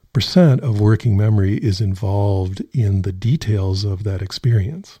 % of working memory is involved in the details of that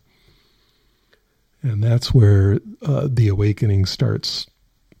experience. And that's where the awakening starts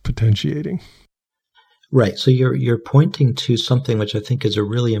potentiating. Right. So you're pointing to something which I think is a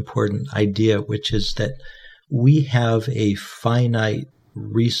really important idea, which is that we have a finite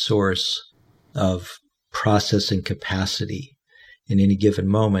resource of processing capacity in any given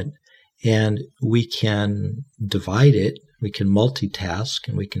moment, and we can divide it, we can multitask,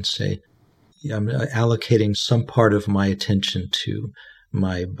 and we can say, I'm allocating some part of my attention to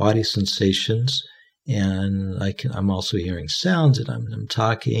my body sensations, and I'm also hearing sounds, and I'm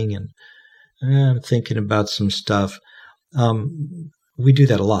talking, and I'm thinking about some stuff. We do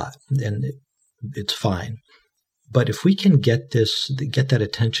that a lot, and it's fine. But if we can get that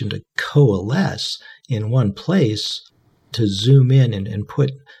attention to coalesce in one place, to zoom in and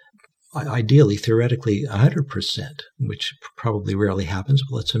put, ideally, theoretically, 100%, which probably rarely happens,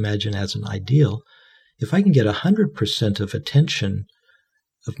 but let's imagine as an ideal, if I can get 100% of attention,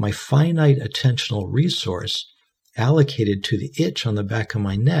 of my finite attentional resource allocated to the itch on the back of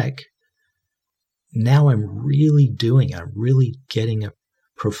my neck, now I'm really getting a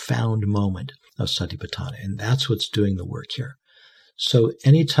profound moment of Satipatthana, and that's what's doing the work here. So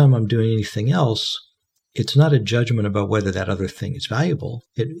anytime I'm doing anything else, it's not a judgment about whether that other thing is valuable.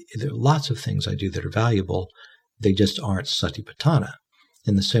 There are lots of things I do that are valuable. They just aren't Satipatthana.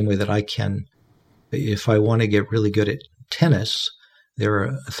 In the same way that I can, if I want to get really good at tennis, there are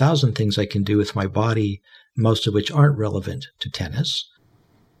 1,000 things I can do with my body, most of which aren't relevant to tennis.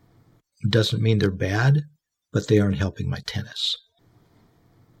 Doesn't mean they're bad, but they aren't helping my tennis.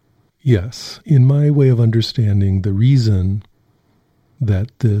 Yes. In my way of understanding, the reason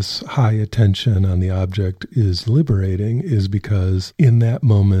that this high attention on the object is liberating is because in that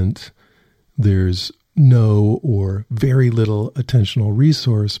moment, there's no or very little attentional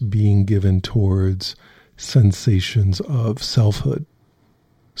resource being given towards sensations of selfhood.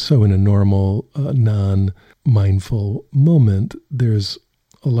 So in a normal, non-mindful moment, there's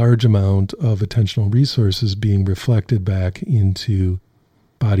a large amount of attentional resources being reflected back into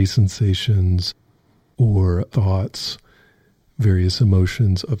body sensations or thoughts, various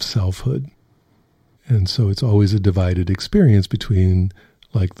emotions of selfhood. And so it's always a divided experience between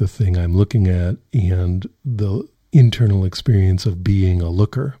like the thing I'm looking at and the internal experience of being a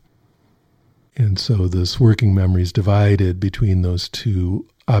looker. And so this working memory is divided between those two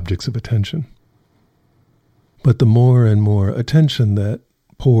objects of attention. But the more and more attention that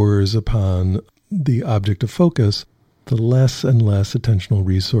pours upon the object of focus, the less and less attentional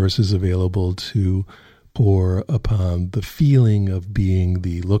resources available to pour upon the feeling of being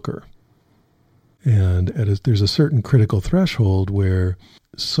the looker. And there's a certain critical threshold where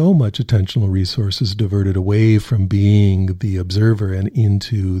so much attentional resource is diverted away from being the observer and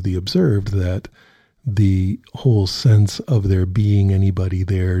into the observed that the whole sense of there being anybody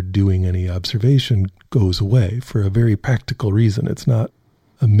there doing any observation goes away for a very practical reason. It's not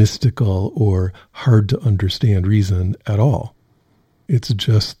a mystical or hard to understand reason at all. It's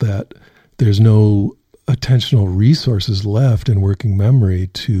just that there's no attentional resources left in working memory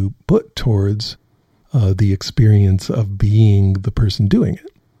to put towards the experience of being the person doing it.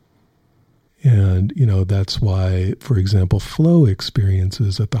 And, that's why, for example, flow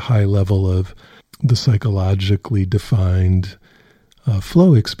experiences at the high level of the psychologically defined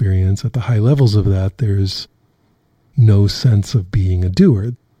flow experience, at the high levels of that, there's no sense of being a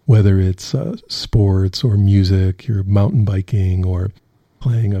doer, whether it's sports or music, you're mountain biking or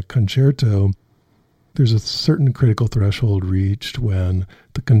playing a concerto. there's a certain critical threshold reached when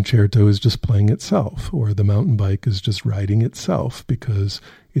the concerto is just playing itself, or the mountain bike is just riding itself, because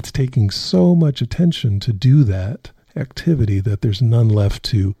it's taking so much attention to do that activity that there's none left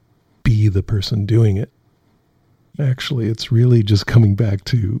to be the person doing it. Actually, it's really just coming back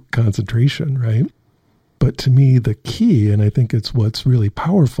to concentration, right? But to me, the key, and I think it's what's really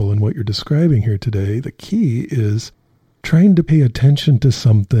powerful in what you're describing here today, the key is trying to pay attention to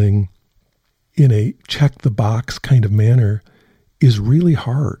something in a check the box kind of manner is really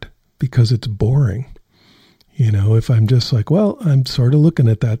hard because it's boring. You know, if I'm just like, well, I'm sort of looking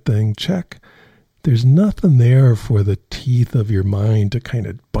at that thing, check. There's nothing there for the teeth of your mind to kind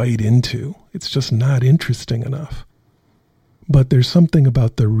of bite into. It's just not interesting enough. But there's something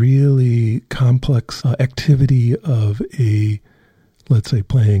about the really complex activity of let's say,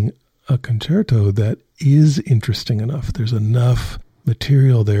 playing a concerto that is interesting enough. There's enough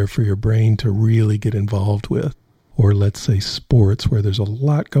material there for your brain to really get involved with. Or let's say sports, where there's a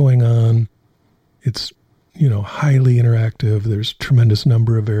lot going on. It's, highly interactive. There's a tremendous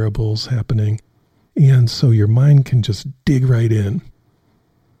number of variables happening. And so your mind can just dig right in.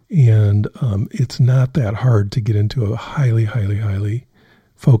 And it's not that hard to get into a highly, highly, highly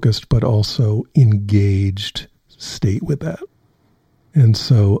focused, but also engaged state with that. And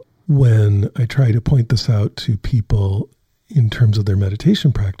so when I try to point this out to people in terms of their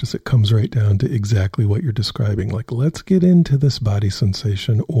meditation practice, it comes right down to exactly what you're describing. Like, let's get into this body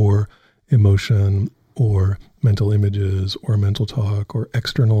sensation or emotion or mental images or mental talk or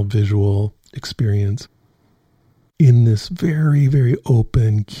external visual experience in this very, very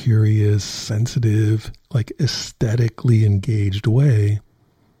open, curious, sensitive, like aesthetically engaged way,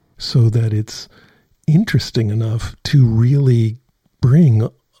 so that it's interesting enough to really bring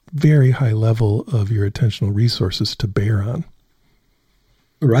very high level of your attentional resources to bear on.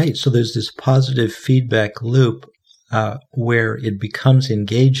 Right. So there's this positive feedback loop where it becomes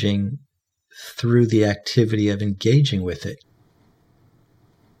engaging through the activity of engaging with it.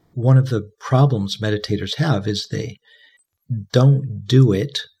 One of the problems meditators have is they don't do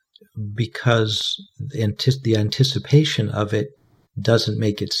it because the anticipation of it doesn't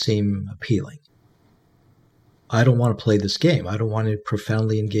make it seem appealing. I don't want to play this game. I don't want to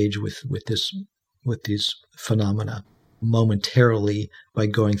profoundly engage with these phenomena momentarily by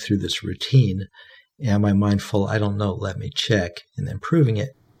going through this routine. Am I mindful? I don't know. Let me check, and then proving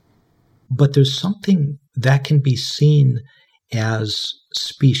it. But there's something that can be seen as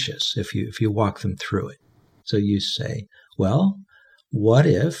specious if you walk them through it. So you say, well, what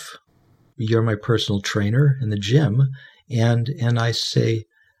if you're my personal trainer in the gym and I say,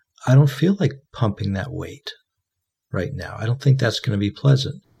 I don't feel like pumping that weight right now. I don't think that's going to be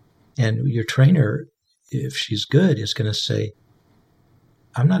pleasant. And your trainer, if she's good, is going to say,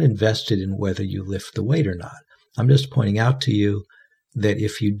 I'm not invested in whether you lift the weight or not. I'm just pointing out to you that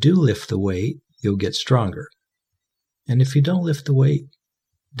if you do lift the weight, you'll get stronger. And if you don't lift the weight,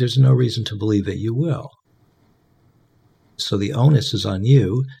 there's no reason to believe that you will. So the onus is on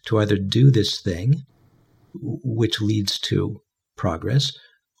you to either do this thing, which leads to progress,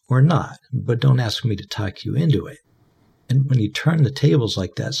 or not. But don't ask me to talk you into it. And when you turn the tables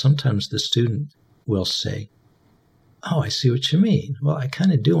like that, sometimes the student will say, oh, I see what you mean. Well, I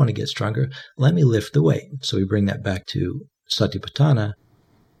kind of do want to get stronger. Let me lift the weight. So we bring that back to Satipatthana,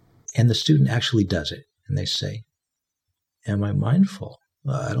 and the student actually does it. And they say, am I mindful?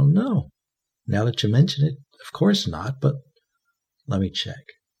 Well, I don't know. Now that you mention it, of course not, but let me check.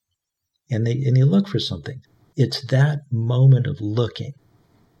 And you look for something. It's that moment of looking.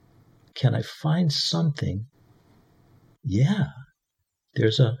 Can I find something? Yeah,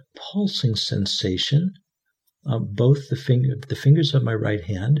 there's a pulsing sensation on both the fingers of my right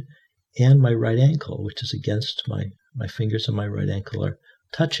hand and my right ankle, which is against my fingers and my right ankle are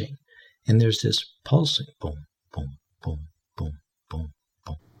touching. And there's this pulsing, boom, boom, boom, boom, boom,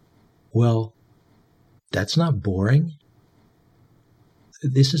 boom. Well, that's not boring.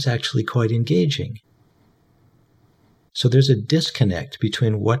 This is actually quite engaging. So there's a disconnect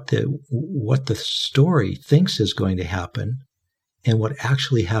between what the story thinks is going to happen and what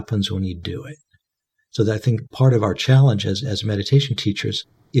actually happens when you do it. So that I think part of our challenge as meditation teachers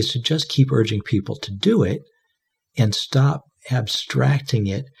is to just keep urging people to do it and stop abstracting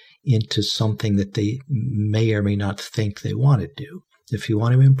it into something that they may or may not think they want to do. If you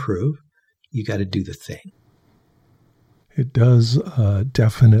want to improve, you got to do the thing. It does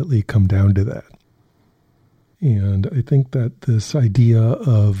definitely come down to that. And I think that this idea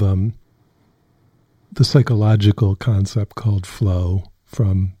of the psychological concept called flow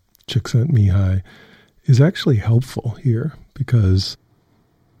from Csikszentmihalyi is actually helpful here, because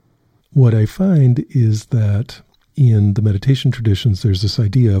what I find is that in the meditation traditions, there's this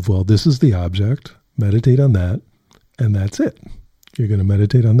idea of, well, this is the object, meditate on that, and that's it. You're going to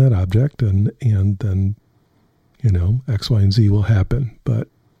meditate on that object, and then, X, Y, and Z will happen. But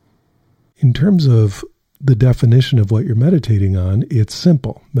in terms of the definition of what you're meditating on, it's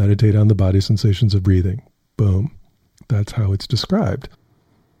simple. Meditate on the body sensations of breathing. Boom. That's how it's described.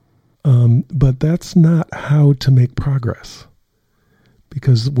 But that's not how to make progress.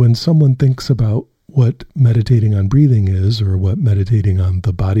 Because when someone thinks about what meditating on breathing is, or what meditating on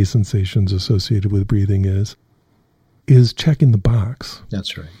the body sensations associated with breathing is checking the box.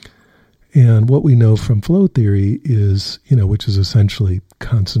 That's right. And what we know from flow theory is, which is essentially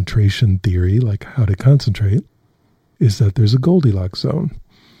concentration theory, like how to concentrate, is that there's a Goldilocks zone.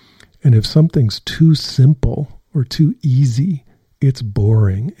 And if something's too simple or too easy, it's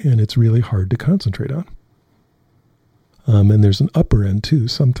boring and it's really hard to concentrate on. And there's an upper end too.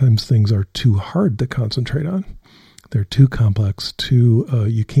 Sometimes things are too hard to concentrate on. They're too complex,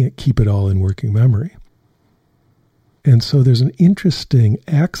 you can't keep it all in working memory. And so there's an interesting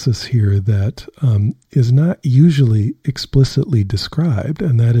axis here that is not usually explicitly described,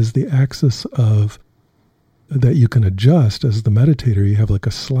 and that is the axis of that you can adjust as the meditator. You have like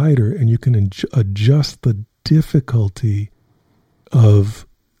a slider, and you can adjust the difficulty of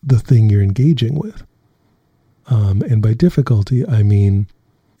the thing you're engaging with. And by difficulty, I mean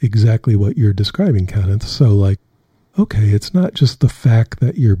exactly what you're describing, Kenneth. So like, okay, it's not just the fact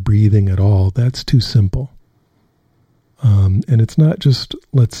that you're breathing at all. That's too simple. And it's not just,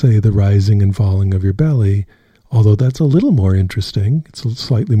 let's say, the rising and falling of your belly, although that's a little more interesting. It's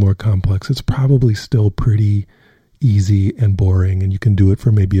slightly more complex. It's probably still pretty easy and boring, and you can do it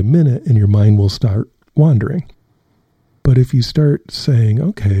for maybe a minute and your mind will start wandering. But if you start saying,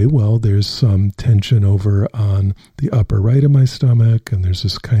 okay, well, there's some tension over on the upper right of my stomach, and there's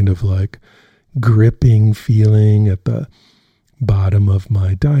this kind of like gripping feeling at the bottom of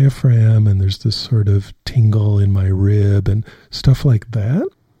my diaphragm, and there's this sort of tingle in my rib and stuff like that,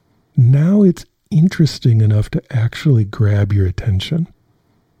 now it's interesting enough to actually grab your attention.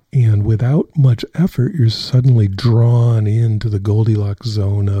 And without much effort, you're suddenly drawn into the Goldilocks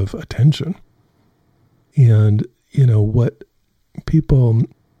zone of attention. And, what people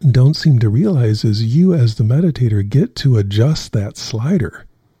don't seem to realize is you as the meditator get to adjust that slider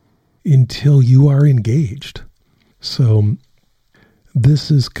until you are engaged. So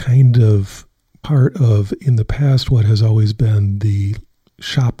this is kind of part of, in the past, what has always been the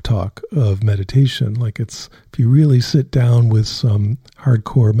shop talk of meditation. Like if you really sit down with some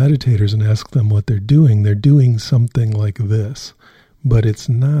hardcore meditators and ask them what they're doing something like this, but it's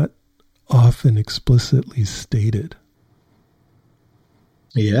not often explicitly stated.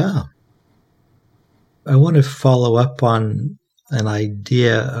 Yeah. I want to follow up on an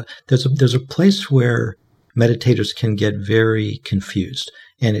idea. There's a place where meditators can get very confused,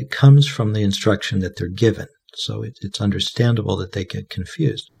 and it comes from the instruction that they're given. So it's understandable that they get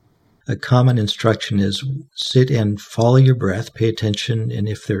confused. A common instruction is sit and follow your breath, pay attention, and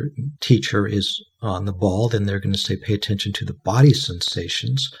if their teacher is on the ball, then they're going to say pay attention to the body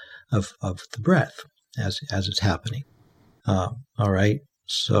sensations of the breath as it's happening. All right.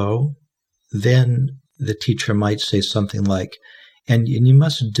 So then the teacher might say something like, and you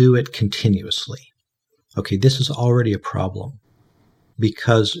must do it continuously. Okay, this is already a problem,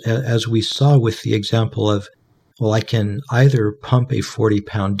 because as we saw with the example of, well, I can either pump a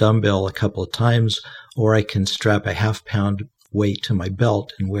 40-pound dumbbell a couple of times, or I can strap a half-pound weight to my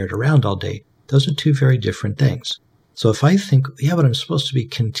belt and wear it around all day. Those are two very different things. So if I think, yeah, but I'm supposed to be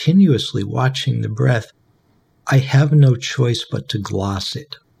continuously watching the breath, I have no choice but to gloss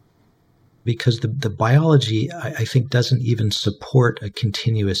it, because the biology, I think, doesn't even support a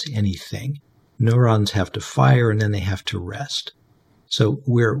continuous anything. Neurons have to fire and then they have to rest. So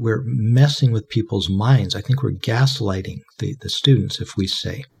we're messing with people's minds. I think we're gaslighting the students if we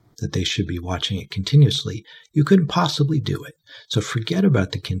say that they should be watching it continuously. You couldn't possibly do it. So forget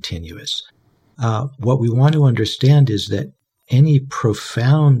about the continuous. What we want to understand is that any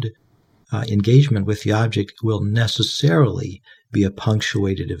profound engagement with the object will necessarily be a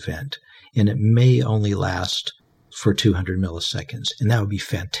punctuated event, and it may only last for 200 milliseconds, and that would be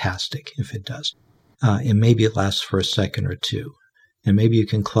fantastic if it does. And maybe it lasts for a second or two, and maybe you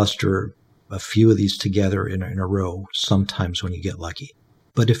can cluster a few of these together in a row sometimes when you get lucky.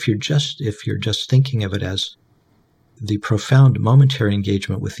 But if you're just thinking of it as the profound momentary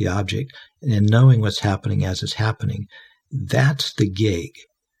engagement with the object and knowing what's happening as it's happening, that's the gig.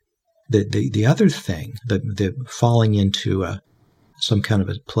 The other thing, the falling into some kind of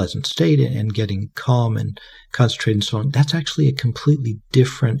a pleasant state and getting calm and concentrated and so on, that's actually a completely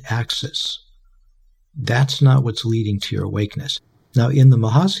different axis. That's not what's leading to your awakeness. Now, in the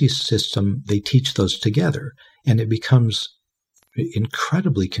Mahasi system, they teach those together, and it becomes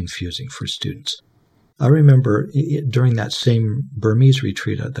incredibly confusing for students. I remember during that same Burmese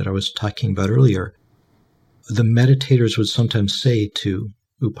retreat that I was talking about earlier, the meditators would sometimes say to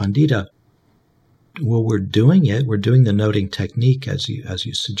U Pandita, well, we're doing the noting technique as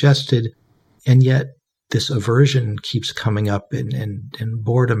you suggested, and yet this aversion keeps coming up and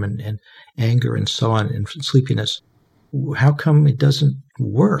boredom and anger and so on and sleepiness. How come it doesn't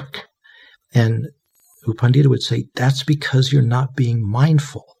work? And U Pandita would say, that's because you're not being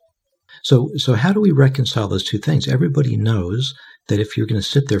mindful. So how do we reconcile those two things? Everybody knows that if you're going to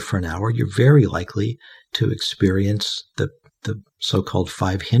sit there for an hour, you're very likely to experience the so-called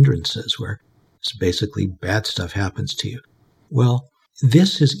 5 hindrances, where it's basically bad stuff happens to you. Well,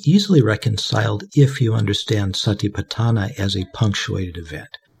 this is easily reconciled if you understand Satipatthana as a punctuated event.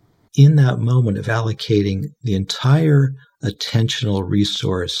 In that moment of allocating the entire attentional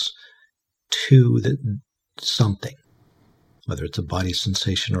resource to something, whether it's a body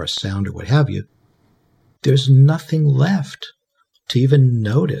sensation or a sound or what have you, there's nothing left to even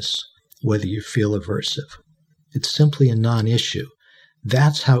notice whether you feel aversive. It's simply a non-issue.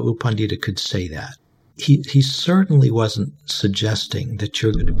 That's how U Pandita could say that. He certainly wasn't suggesting that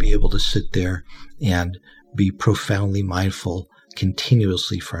you're going to be able to sit there and be profoundly mindful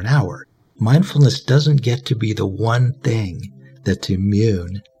continuously for an hour. Mindfulness doesn't get to be the one thing that's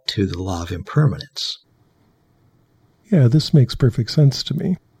immune to the law of impermanence. Yeah, this makes perfect sense to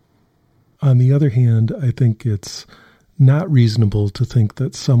me. On the other hand, I think it's not reasonable to think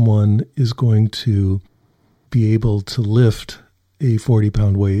that someone is going to be able to lift a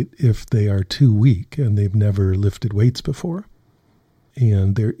 40-pound weight if they are too weak and they've never lifted weights before.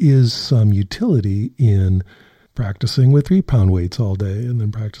 And there is some utility in practicing with 3-pound weights all day and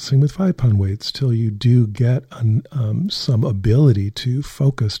then practicing with 5-pound weights till you do get some ability to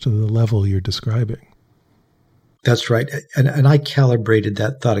focus to the level you're describing. That's right. And I calibrated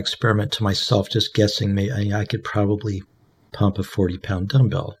that thought experiment to myself, just guessing I could probably pump a 40-pound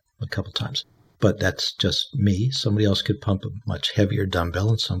dumbbell a couple times. But that's just me. Somebody else could pump a much heavier dumbbell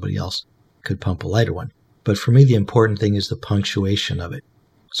and somebody else could pump a lighter one. But for me, the important thing is the punctuation of it.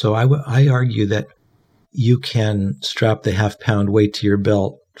 So I argue that you can strap the half-pound weight to your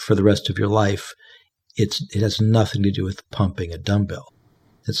belt for the rest of your life. It has nothing to do with pumping a dumbbell.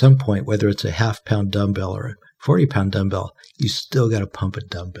 At some point, whether it's a half-pound dumbbell or a 40-pound dumbbell, you still got to pump a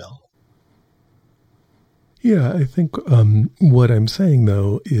dumbbell. Yeah, I think what I'm saying,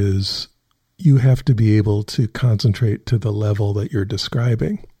 though, is you have to be able to concentrate to the level that you're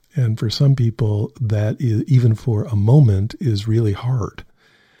describing. And for some people, that is, even for a moment, is really hard.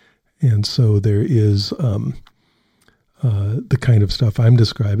 And so there is the kind of stuff I'm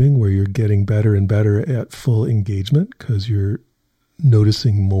describing where you're getting better and better at full engagement because you're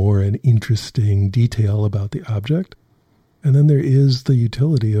noticing more and interesting detail about the object. And then there is the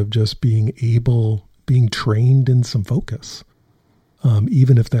utility of just being trained in some focus.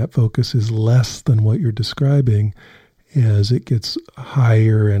 Even if that focus is less than what you're describing, as it gets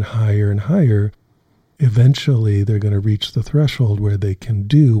higher and higher and higher, eventually they're going to reach the threshold where they can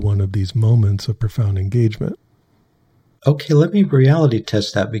do one of these moments of profound engagement. Okay, let me reality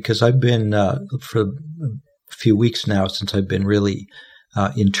test that, because I've been, for a few weeks now, since I've been really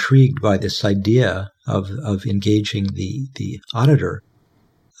intrigued by this idea of engaging the auditor.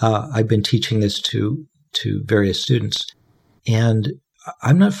 I've been teaching this to various students, and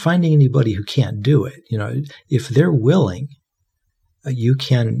I'm not finding anybody who can't do it. You know, if they're willing, you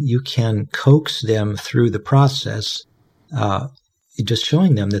can coax them through the process, just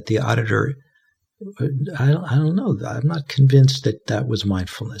showing them that the auditor, I don't know, I'm not convinced that was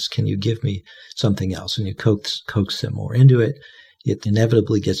mindfulness. Can you give me something else? And you coax them more into it. It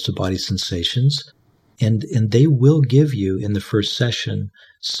inevitably gets to body sensations, and they will give you in the first session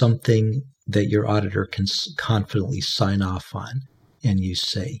something that your auditor can confidently sign off on. And you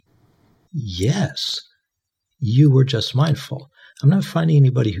say, yes, you were just mindful. I'm not finding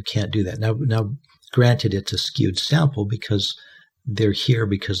anybody who can't do that. Now, granted, it's a skewed sample because they're here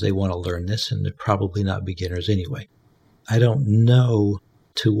because they want to learn this, and they're probably not beginners anyway. I don't know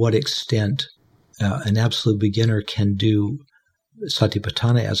to what extent an absolute beginner can do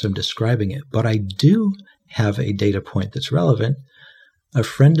Satipatthana as I'm describing it, but I do have a data point that's relevant. A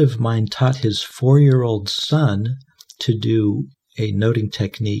friend of mine taught his 4-year-old son to do a noting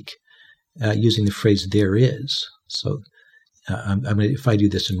technique using the phrase "there is." So if I do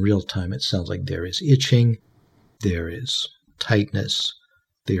this in real time, it sounds like there is itching, there is tightness,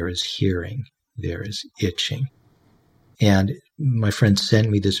 there is hearing, there is itching. And my friend sent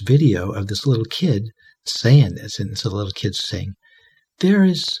me this video of this little kid saying this, and it's a little kid saying, there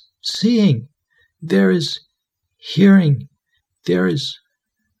is seeing, there is hearing, there is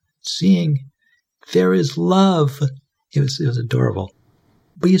seeing, there is love. It was adorable.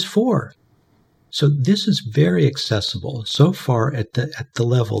 But he's 4. So this is very accessible. So far at the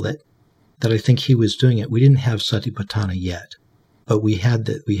level that I think he was doing it, we didn't have Satipatthana yet, but we had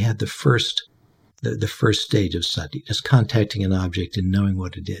the first stage of sati, just contacting an object and knowing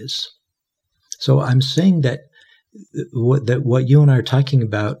what it is. So I'm saying that what you and I are talking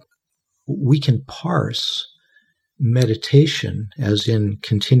about, we can parse meditation, as in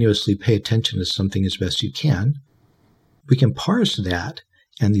continuously pay attention to something as best you can. We can parse that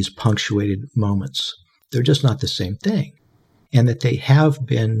and these punctuated moments. They're just not the same thing. And that they have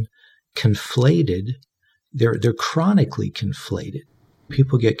been conflated. They're chronically conflated.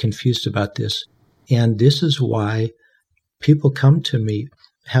 People get confused about this. And this is why people come to me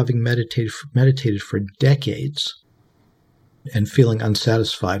having meditated for decades and feeling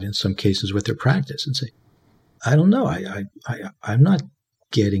unsatisfied in some cases with their practice and say, I don't know, I'm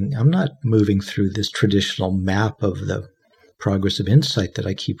not moving through this traditional map of the progress of insight that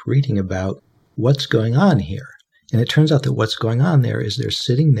I keep reading about. What's going on here? And it turns out that what's going on there is they're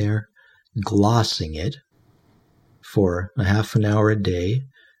sitting there glossing it for a half an hour a day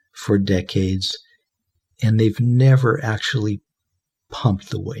for decades, and they've never actually pumped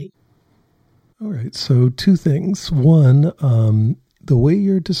the weight. All right. So 2 things. One, the way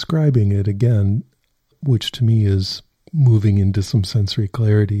you're describing it, again, which to me is moving into some sensory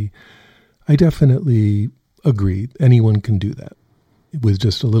clarity, I definitely agree. Anyone can do that. With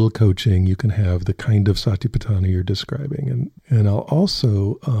just a little coaching, you can have the kind of Satipatthana you're describing. And I'll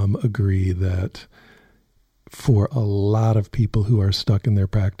also agree that for a lot of people who are stuck in their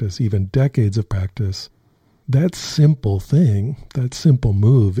practice, even decades of practice, that simple thing, that simple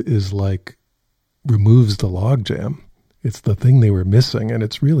move is like removes the logjam. It's the thing they were missing, and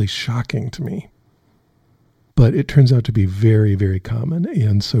it's really shocking to me. But it turns out to be very, very common.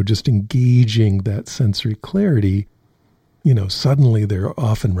 And so just engaging that sensory clarity, suddenly they're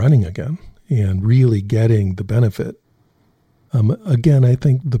off and running again and really getting the benefit. Again, I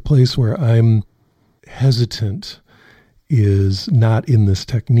think the place where I'm hesitant is not in this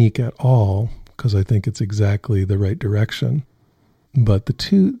technique at all, because I think it's exactly the right direction. But the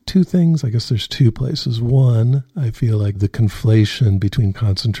two things, I guess there's 2 places. One, I feel like the conflation between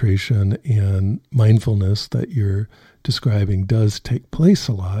concentration and mindfulness that you're describing does take place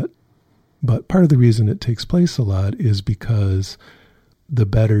a lot. But part of the reason it takes place a lot is because the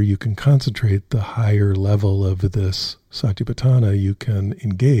better you can concentrate, the higher level of this Satipatthana you can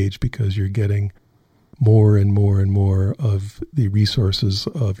engage, because you're getting more and more and more of the resources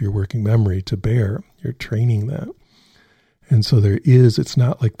of your working memory to bear. You're training that. And so it's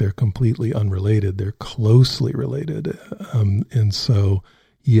not like they're completely unrelated. They're closely related. And so,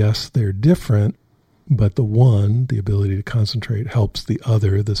 yes, they're different, but the one, the ability to concentrate, helps the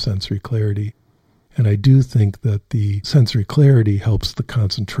other, the sensory clarity. And I do think that the sensory clarity helps the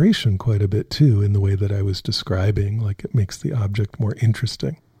concentration quite a bit too, in the way that I was describing, like it makes the object more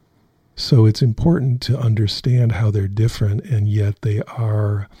interesting. So it's important to understand how they're different, and yet they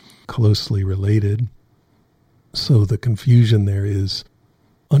are closely related. So the confusion there is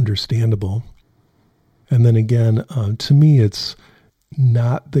understandable. And then again, to me, it's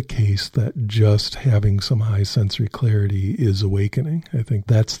not the case that just having some high sensory clarity is awakening. I think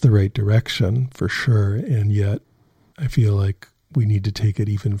that's the right direction for sure. And yet I feel like we need to take it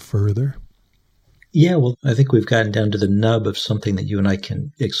even further. Yeah, well, I think we've gotten down to the nub of something that you and I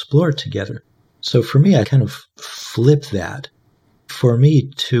can explore together. So for me, I kind of flip that. For me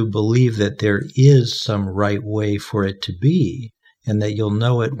to believe that there is some right way for it to be, and that you'll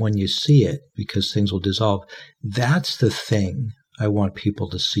know it when you see it because things will dissolve, that's the thing I want people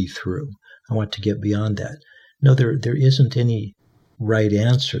to see through. I want to get beyond that. No, there isn't any right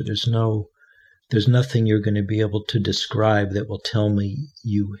answer. There's nothing you're going to be able to describe that will tell me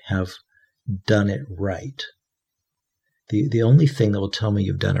you have done it right. The only thing that will tell me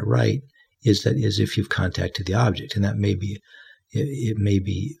you've done it right is if you've contacted the object, and that may be it may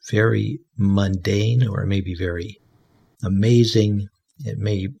be very mundane, or it may be very amazing. It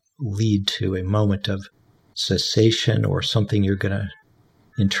may lead to a moment of cessation, or something you're going to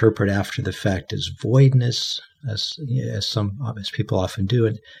interpret after the fact as voidness, as people often do,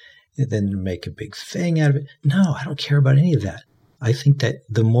 and then make a big thing out of it. No, I don't care about any of that. I think that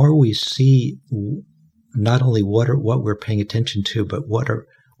the more we see not only what we're paying attention to, but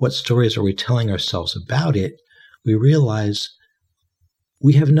what stories are we telling ourselves about it, we realize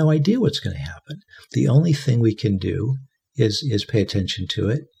we have no idea what's going to happen. The only thing we can do is pay attention to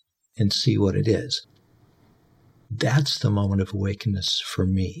it and see what it is. That's the moment of awakeness for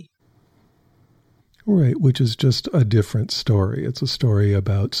me. Right, which is just a different story. It's a story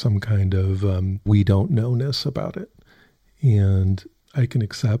about some kind of we don't know-ness about it. And I can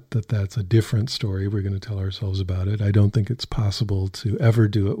accept that that's a different story. We're going to tell ourselves about it. I don't think it's possible to ever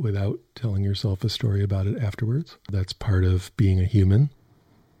do it without telling yourself a story about it afterwards. That's part of being a human.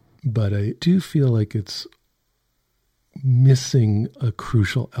 But I do feel like it's missing a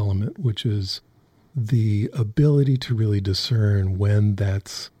crucial element, which is the ability to really discern when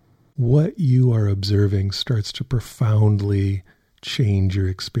that's what you are observing starts to profoundly change your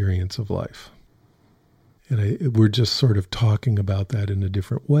experience of life. And we're just sort of talking about that in a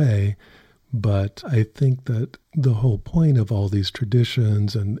different way. But I think that the whole point of all these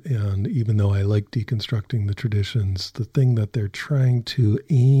traditions, and even though I like deconstructing the traditions, the thing that they're trying to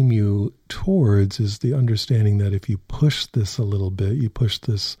aim you towards is the understanding that if you push this a little bit, you push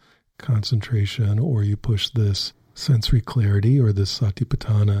this concentration, or you push this sensory clarity or this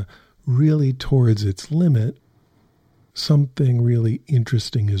satipatthana really towards its limit, something really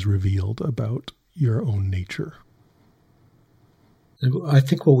interesting is revealed about your own nature. I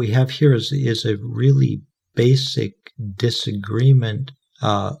think what we have here is a really basic disagreement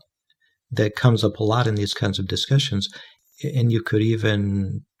that comes up a lot in these kinds of discussions. And you could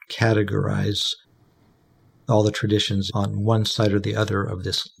even categorize all the traditions on one side or the other of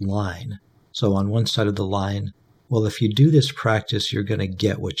this line. So on one side of the line, well, if you do this practice, you're going to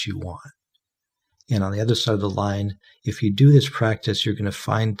get what you want. And on the other side of the line, if you do this practice, you're going to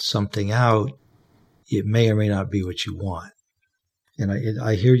find something out. It may or may not be what you want. And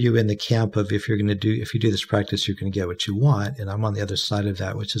I hear you in the camp of if you do this practice, you're going to get what you want. And I'm on the other side of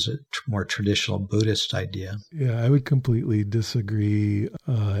that, which is a more traditional Buddhist idea. Yeah, I would completely disagree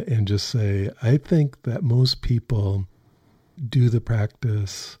and just say, I think that most people do the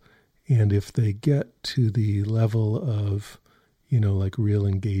practice, and if they get to the level of, like real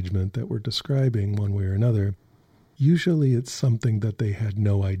engagement that we're describing one way or another, usually it's something that they had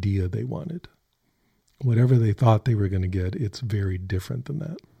no idea they wanted. Whatever they thought they were going to get, it's very different than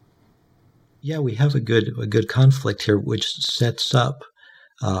that. Yeah, we have a good conflict here, which sets up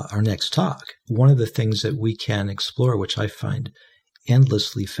our next talk. One of the things that we can explore, which I find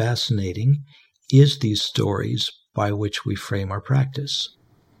endlessly fascinating, is these stories by which we frame our practice.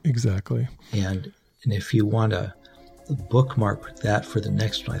 Exactly. And if you want to bookmark that for the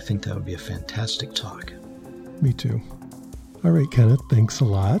next one, I think that would be a fantastic talk. Me too. All right, Kenneth, thanks a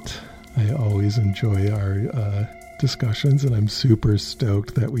lot. I always enjoy our discussions, and I'm super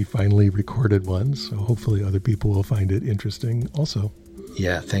stoked that we finally recorded one. So hopefully other people will find it interesting also.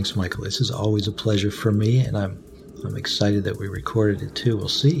 Yeah, thanks, Michael. This is always a pleasure for me, and I'm excited that we recorded it too. We'll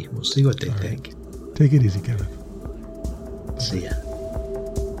see what they think. Take it easy, Kenneth. See ya.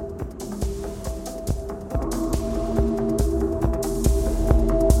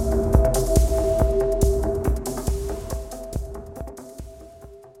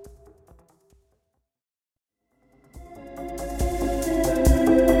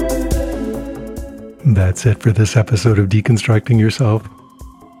 That's it for this episode of Deconstructing Yourself.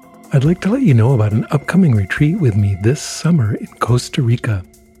 I'd like to let you know about an upcoming retreat with me this summer in Costa Rica.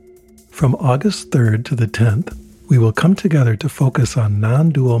 From August 3rd to the 10th, we will come together to focus on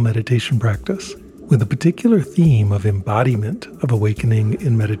non-dual meditation practice with a particular theme of embodiment of awakening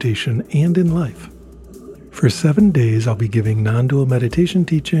in meditation and in life. For 7 days, I'll be giving non-dual meditation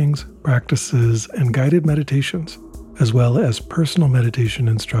teachings, practices, and guided meditations, as well as personal meditation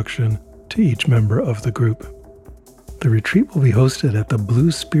instruction to each member of the group. The retreat will be hosted at the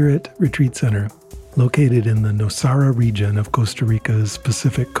Blue Spirit Retreat Center, located in the Nosara region of Costa Rica's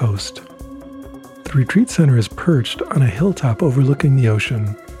Pacific coast. The retreat center is perched on a hilltop overlooking the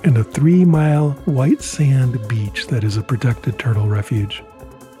ocean and a 3-mile white sand beach that is a protected turtle refuge.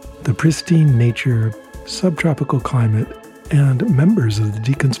 The pristine nature, subtropical climate, and members of the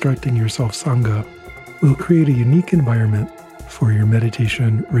Deconstructing Yourself Sangha will create a unique environment for your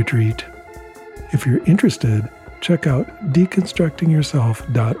meditation retreat. If you're interested, check out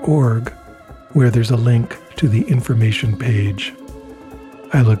deconstructingyourself.org, where there's a link to the information page.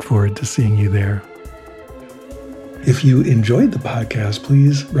 I look forward to seeing you there. If you enjoyed the podcast,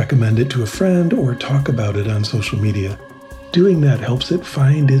 please recommend it to a friend or talk about it on social media. Doing that helps it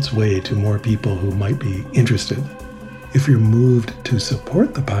find its way to more people who might be interested. If you're moved to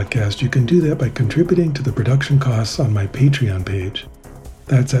support the podcast, you can do that by contributing to the production costs on my Patreon page.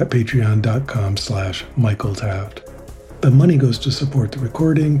 That's at patreon.com/Michael Taft. The money goes to support the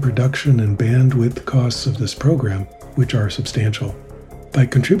recording, production, and bandwidth costs of this program, which are substantial. By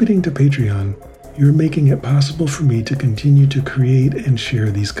contributing to Patreon, you're making it possible for me to continue to create and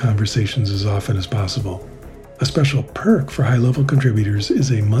share these conversations as often as possible. A special perk for high-level contributors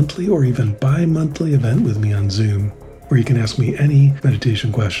is a monthly or even bi-monthly event with me on Zoom, where you can ask me any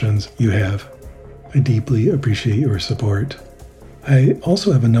meditation questions you have. I deeply appreciate your support. I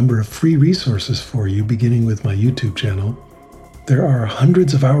also have a number of free resources for you, beginning with my YouTube channel. There are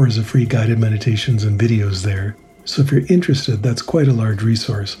hundreds of hours of free guided meditations and videos there, so if you're interested, that's quite a large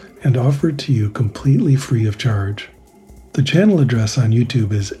resource and offered to you completely free of charge. The channel address on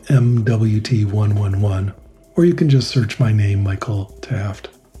YouTube is MWT111, or you can just search my name, Michael Taft.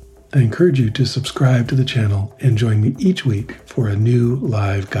 I encourage you to subscribe to the channel and join me each week for a new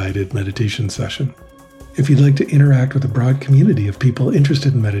live guided meditation session. If you'd like to interact with a broad community of people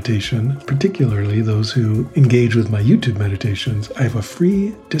interested in meditation, particularly those who engage with my YouTube meditations, I have a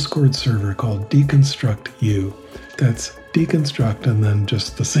free Discord server called Deconstruct U. That's deconstruct and then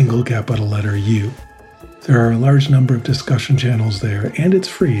just the single capital letter U. There are a large number of discussion channels there, and it's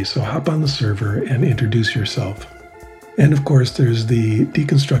free, so hop on the server and introduce yourself. And of course, there's the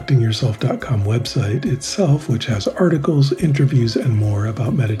deconstructingyourself.com website itself, which has articles, interviews, and more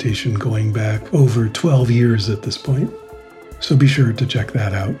about meditation going back over 12 years at this point. So be sure to check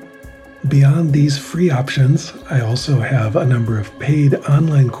that out. Beyond these free options, I also have a number of paid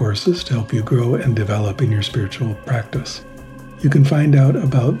online courses to help you grow and develop in your spiritual practice. You can find out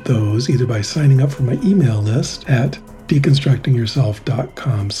about those either by signing up for my email list at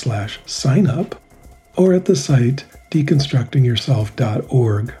deconstructingyourself.com/signup or at the site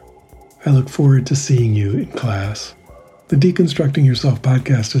deconstructingyourself.org. I look forward to seeing you in class. The Deconstructing Yourself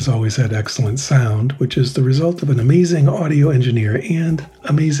podcast has always had excellent sound, which is the result of an amazing audio engineer and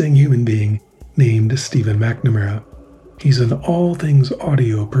amazing human being named Stephen McNamara. He's an all things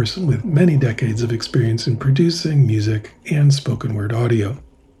audio person with many decades of experience in producing music and spoken word audio.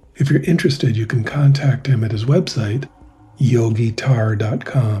 If you're interested, you can contact him at his website,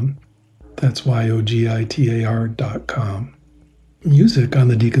 yogitar.com. That's yogitar.com. Music on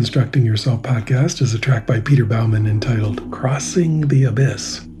the Deconstructing Yourself podcast is a track by Peter Baumann entitled Crossing the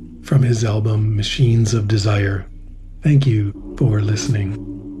Abyss from his album Machines of Desire. Thank you for listening.